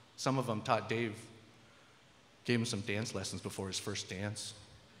 some of them taught Dave, gave him some dance lessons before his first dance.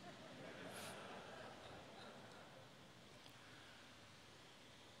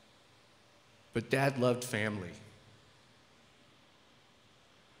 But Dad loved family.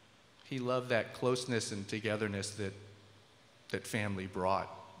 He loved that closeness and togetherness that family brought,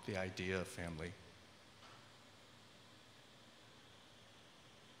 the idea of family.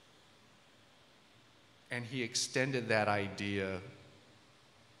 And he extended that idea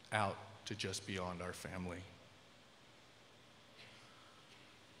out to just beyond our family.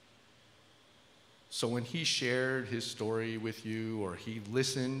 So when he shared his story with you, or he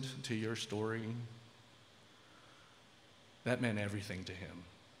listened to your story, that meant everything to him.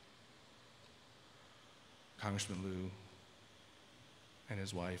 Congressman Liu and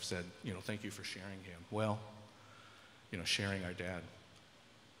his wife said, "Thank you for sharing him." Well, sharing our dad.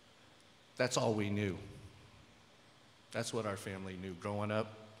 That's all we knew. That's what our family knew growing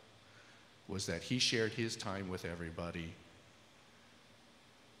up, was that he shared his time with everybody.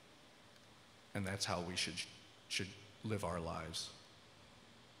 And that's how we should live our lives.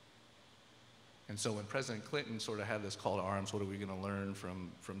 And so when President Clinton sort of had this call to arms, what are we going to learn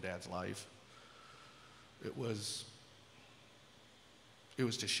from Dad's life? It was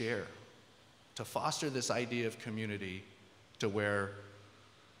to share, to foster this idea of community, to where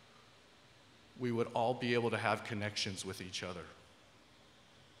we would all be able to have connections with each other.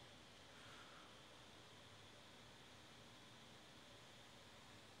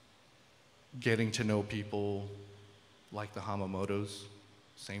 Getting to know people like the Hamamotos,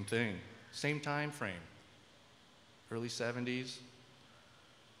 same thing, same time frame, early 70s.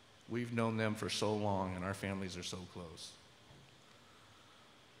 We've known them for so long, and our families are so close.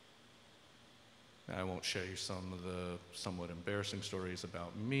 I won't share you some of the somewhat embarrassing stories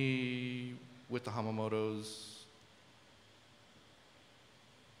about me with the Hamamotos,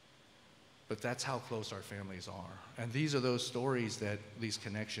 but that's how close our families are. And these are those stories, these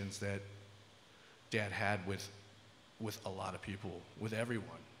connections that Dad had with a lot of people, with everyone.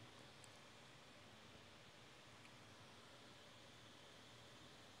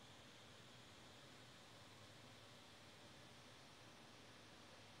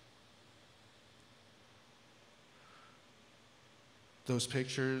 Those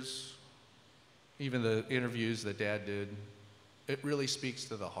pictures, even the interviews that Dad did, it really speaks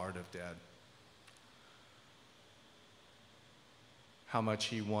to the heart of Dad. How much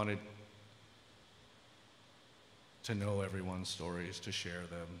he wanted to know everyone's stories, to share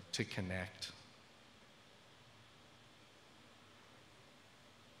them, to connect.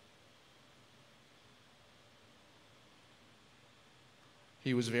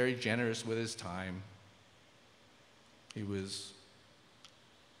 He was very generous with his time. He was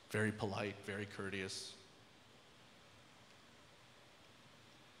very polite, very courteous,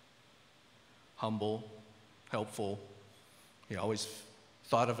 humble, helpful. He always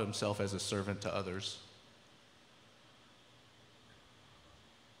thought of himself as a servant to others.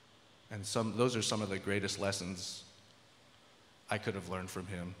 And those are some of the greatest lessons I could have learned from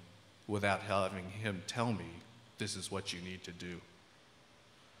him without having him tell me, this is what you need to do.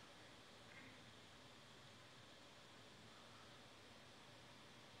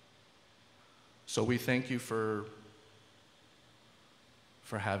 So we thank you for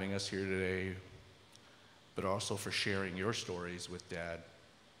having us here today, but also for sharing your stories with Dad,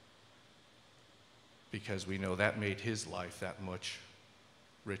 because we know that made his life that much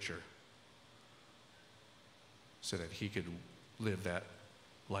richer, so that he could live that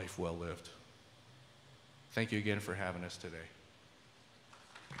life well lived. Thank you again for having us today.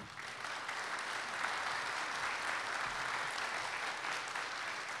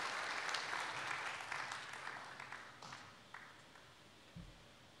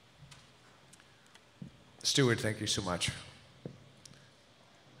 Stuart, thank you so much.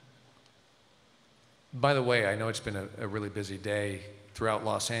 By the way, I know it's been a really busy day throughout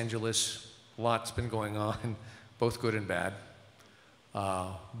Los Angeles. Lots been going on, both good and bad.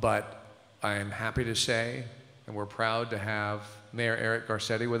 But I am happy to say, and we're proud to have Mayor Eric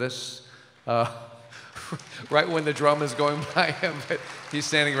Garcetti with us. Right when the drum is going by him, but he's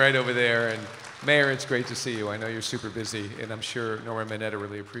standing right over there. And Mayor, it's great to see you. I know you're super busy, and I'm sure Norma Mineta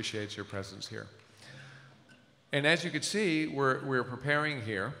really appreciates your presence here. And as you can see, we're preparing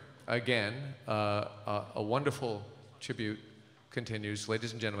here, again, a wonderful tribute continues.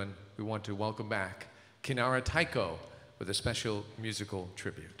 Ladies and gentlemen, we want to welcome back Kinara Taiko with a special musical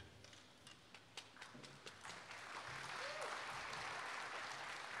tribute.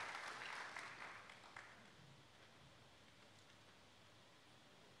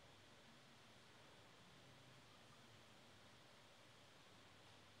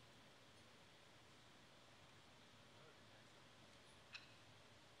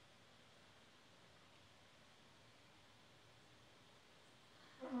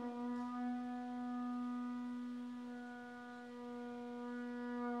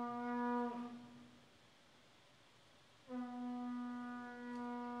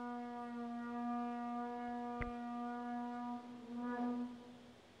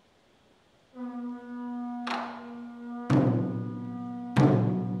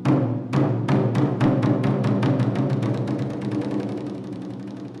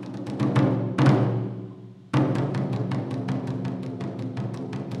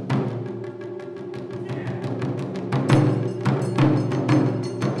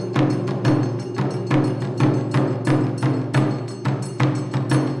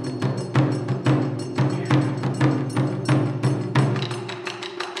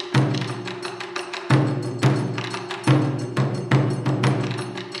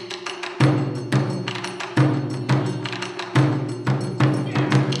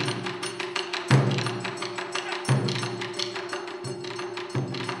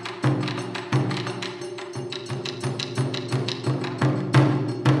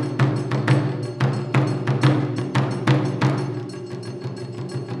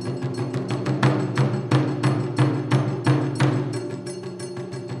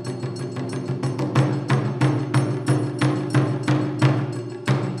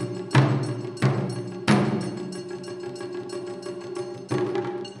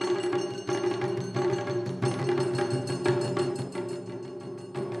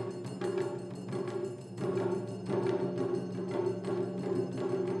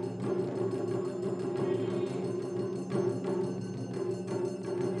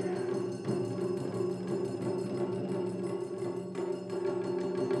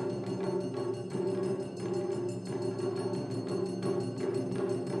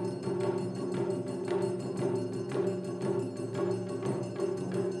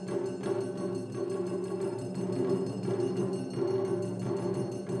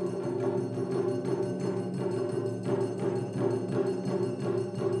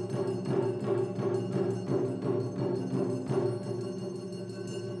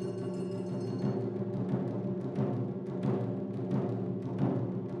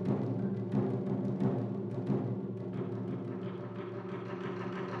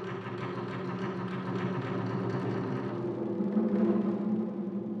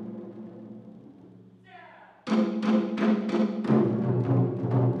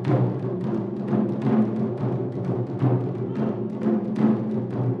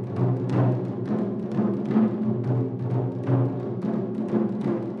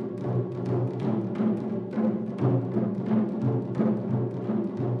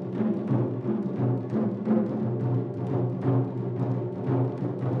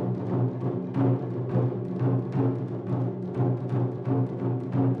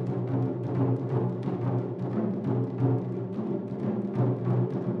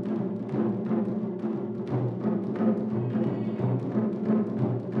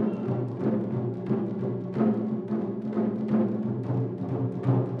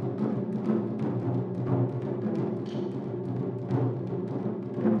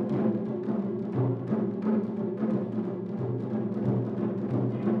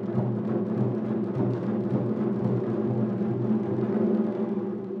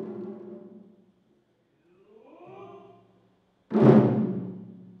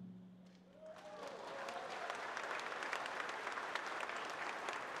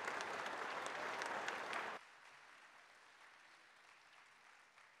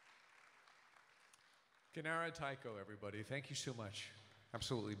 Kinara Taiko, everybody. Thank you so much.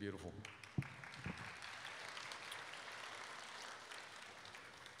 Absolutely beautiful.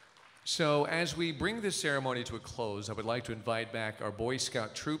 So as we bring this ceremony to a close, I would like to invite back our Boy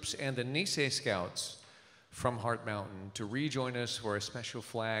Scout troops and the Nisei Scouts from Heart Mountain to rejoin us for a special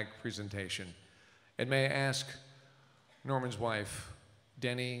flag presentation. And may I ask Norman's wife,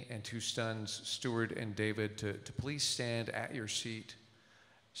 Denny, and two sons, Stuart and David, to please stand at your seat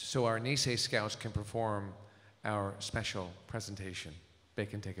so our Nisei Scouts can perform our special presentation. They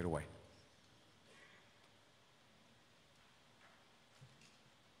can take it away.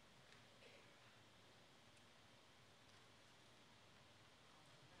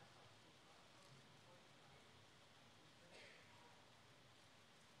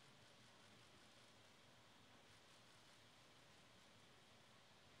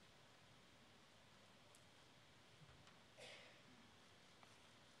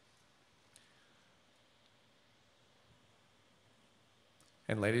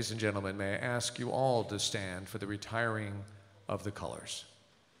 And ladies and gentlemen, may I ask you all to stand for the retiring of the colors.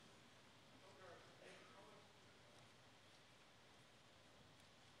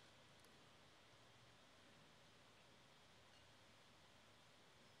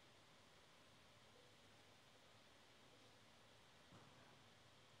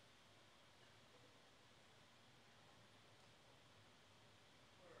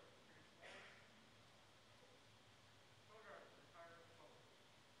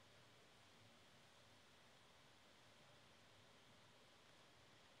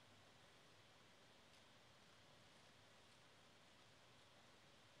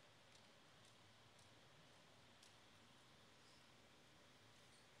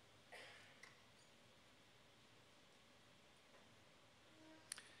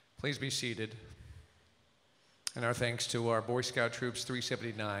 Please be seated. And our thanks to our Boy Scout troops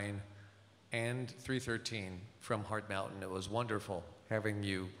 379 and 313 from Heart Mountain. It was wonderful having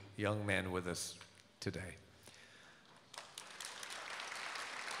you young men with us today.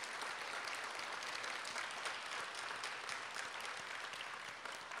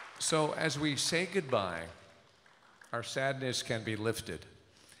 So as we say goodbye, our sadness can be lifted.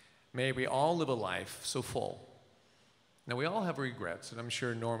 May we all live a life so full. Now, we all have regrets, and I'm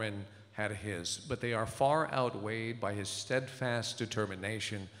sure Norman had his, but they are far outweighed by his steadfast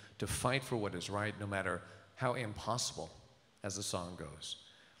determination to fight for what is right, no matter how impossible, as the song goes.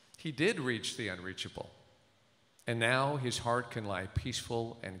 He did reach the unreachable, and now his heart can lie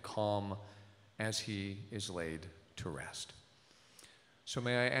peaceful and calm as he is laid to rest. So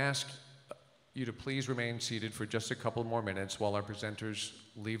may I ask you to please remain seated for just a couple more minutes while our presenters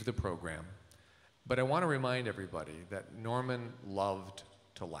leave the program. But I want to remind everybody that Norman loved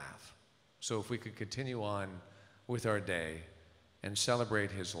to laugh. So if we could continue on with our day and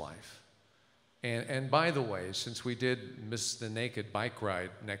celebrate his life. And by the way, since we did miss the naked bike ride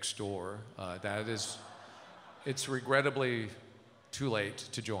next door, it's regrettably too late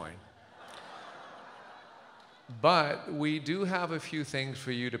to join. But we do have a few things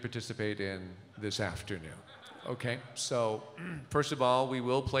for you to participate in this afternoon. Okay, so first of all, we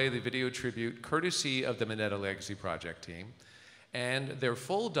will play the video tribute courtesy of the Mineta Legacy Project team. And their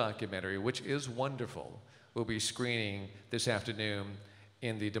full documentary, which is wonderful, will be screening this afternoon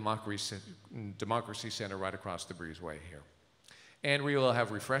in the Democracy Center right across the breezeway here. And we will have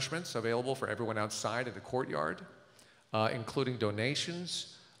refreshments available for everyone outside in the courtyard, including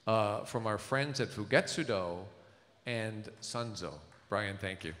donations from our friends at Fugetsudo and Sunzo. Brian,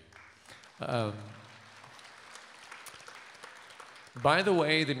 thank you. By the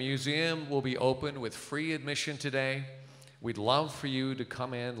way, the museum will be open with free admission today. We'd love for you to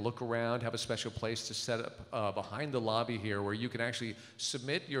come in, look around, have a special place to set up behind the lobby here where you can actually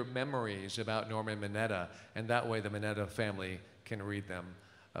submit your memories about Norman Mineta, and that way the Mineta family can read them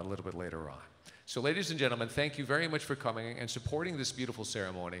a little bit later on. So ladies and gentlemen, thank you very much for coming and supporting this beautiful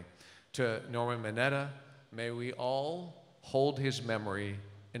ceremony. To Norman Mineta, may we all hold his memory,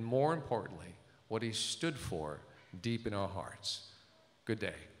 and more importantly, what he stood for deep in our hearts. Good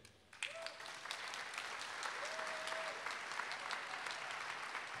day.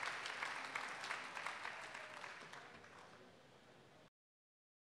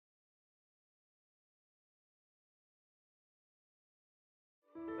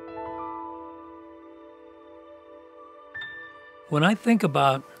 When I think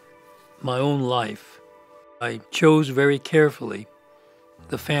about my own life, I chose very carefully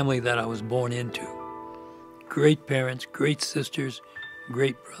the family that I was born into. Great parents, great sisters,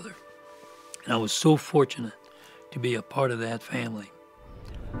 great brother. And I was so fortunate to be a part of that family.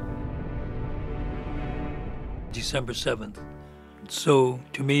 December 7th. So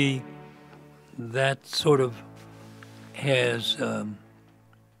to me, that sort of has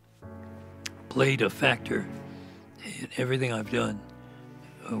played a factor in everything I've done,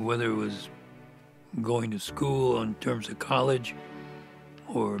 whether it was going to school in terms of college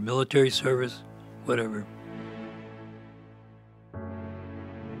or military service, whatever.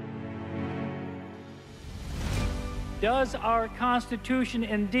 Does our Constitution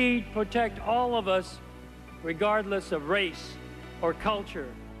indeed protect all of us, regardless of race or culture?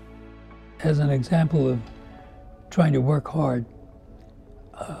 As an example of trying to work hard,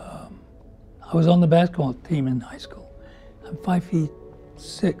 I was on the basketball team in high school. I'm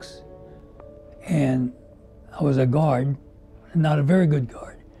 5'6", and I was a guard, not a very good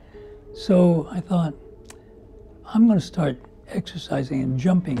guard. So I thought, I'm going to start exercising and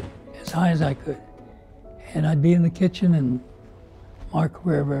jumping as high as I could. And I'd be in the kitchen and mark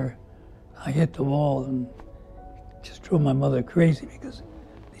wherever I hit the wall, and just drove my mother crazy because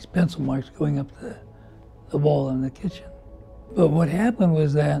these pencil marks going up the wall in the kitchen. But what happened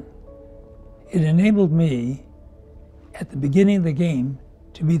was that it enabled me at the beginning of the game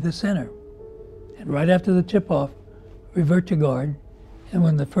to be the center. And right after the tip-off, revert to guard, and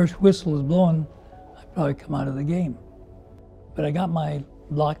when the first whistle is blown, I'd probably come out of the game. But I got my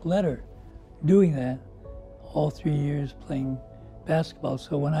block letter doing that all 3 years playing basketball.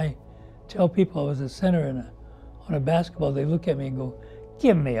 So when I tell people I was a center on a basketball, they look at me and go,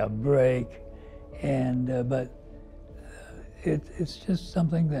 give me a break. And it's just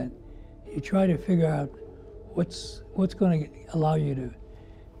something that you try to figure out what's going to allow you to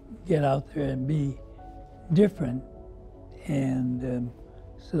get out there and be different, and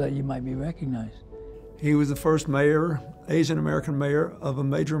so that you might be recognized. He was the first mayor, Asian American mayor of a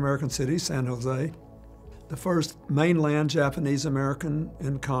major American city, San Jose, the first mainland Japanese American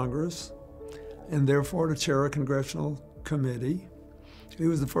in Congress, and therefore to chair a congressional committee. He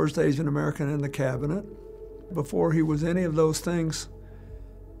was the first Asian American in the cabinet. Before he was any of those things,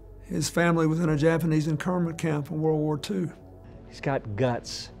 his family was in a Japanese internment camp in World War II. He's got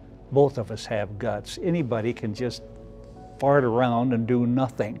guts. Both of us have guts. Anybody can just fart around and do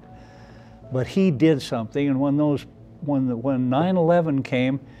nothing. But he did something, and when 9/11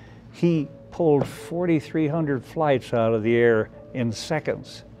 came, he pulled 4,300 flights out of the air in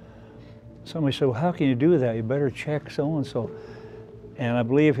seconds. Somebody said, well, how can you do that? You better check so-and-so. And I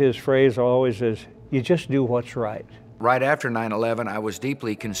believe his phrase always is, you just do what's right. Right after 9/11, I was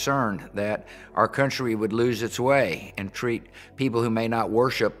deeply concerned that our country would lose its way and treat people who may not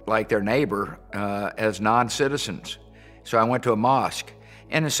worship like their neighbor as non-citizens. So I went to a mosque.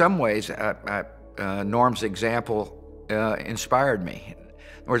 And in some ways, Norm's example inspired me.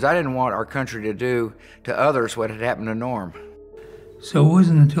 In other words, I didn't want our country to do to others what had happened to Norm. So it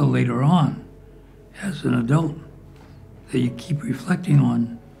wasn't until later on, as an adult, that you keep reflecting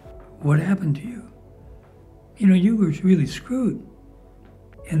on what happened to you. You know, you were really screwed.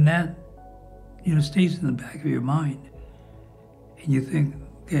 And that, you know, stays in the back of your mind. And you think,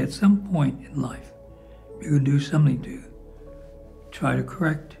 okay, at some point in life, you're going to do something to try to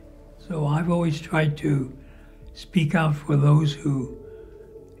correct. So I've always tried to speak out for those who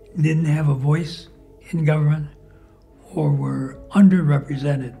didn't have a voice in government or were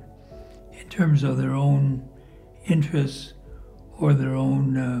underrepresented in terms of their own interests or their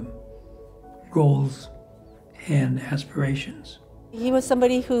own goals and aspirations. He was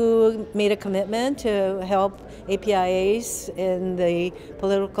somebody who made a commitment to help APIAs in the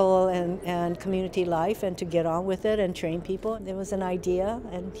political and community life and to get on with it and train people. There was an idea,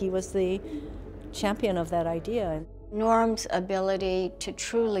 and he was the champion of that idea. Norm's ability to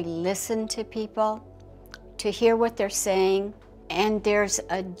truly listen to people, to hear what they're saying, and there's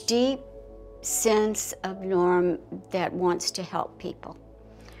a deep sense of Norm that wants to help people,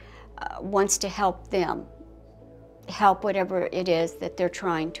 wants to help them, help whatever it is that they're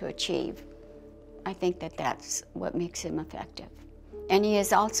trying to achieve. I think that that's what makes him effective. And he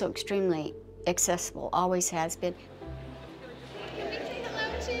is also extremely accessible, always has been.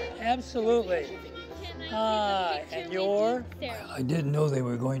 Absolutely. Hi, and you're? I didn't know they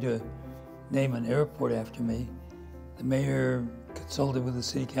were going to name an airport after me. The mayor consulted with the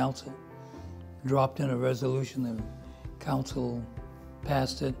city council, dropped in a resolution, the council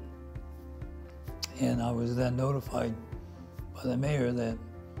passed it, and I was then notified by the mayor that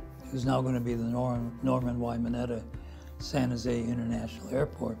it was now going to be the Norman Y. Mineta San Jose International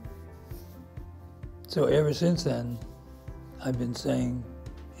Airport. So ever since then, I've been saying,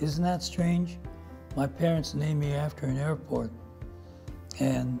 isn't that strange? My parents named me after an airport.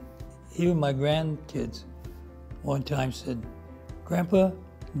 And even my grandkids one time said, Grandpa,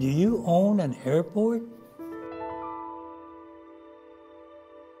 do you own an airport?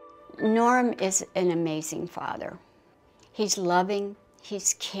 Norm is an amazing father. He's loving,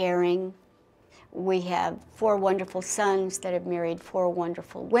 he's caring. We have 4 wonderful sons that have married 4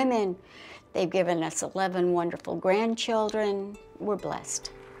 wonderful women. They've given us 11 wonderful grandchildren. We're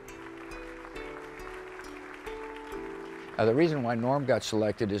blessed. The reason why Norm got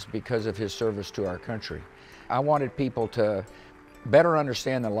selected is because of his service to our country. I wanted people to better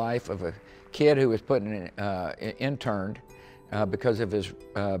understand the life of a kid who was interned because of his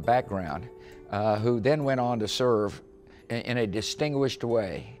background, who then went on to serve in a distinguished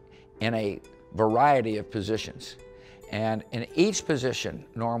way in a variety of positions. And in each position,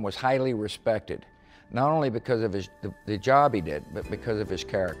 Norm was highly respected, not only because of the job he did, but because of his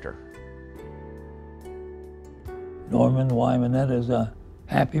character. Norman Y. Mineta is a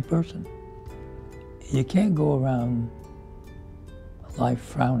happy person. You can't go around life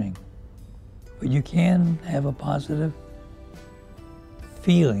frowning, but you can have a positive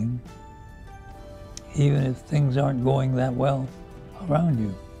feeling even if things aren't going that well around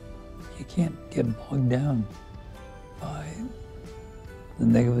you. You can't get bogged down by the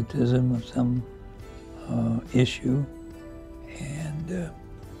negativism of some issue, and you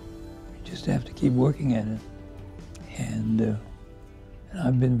just have to keep working at it. And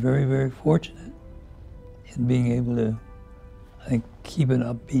I've been very, very fortunate in being able to, I think, keep an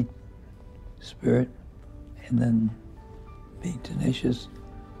upbeat spirit and then be tenacious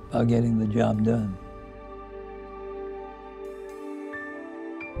about getting the job done.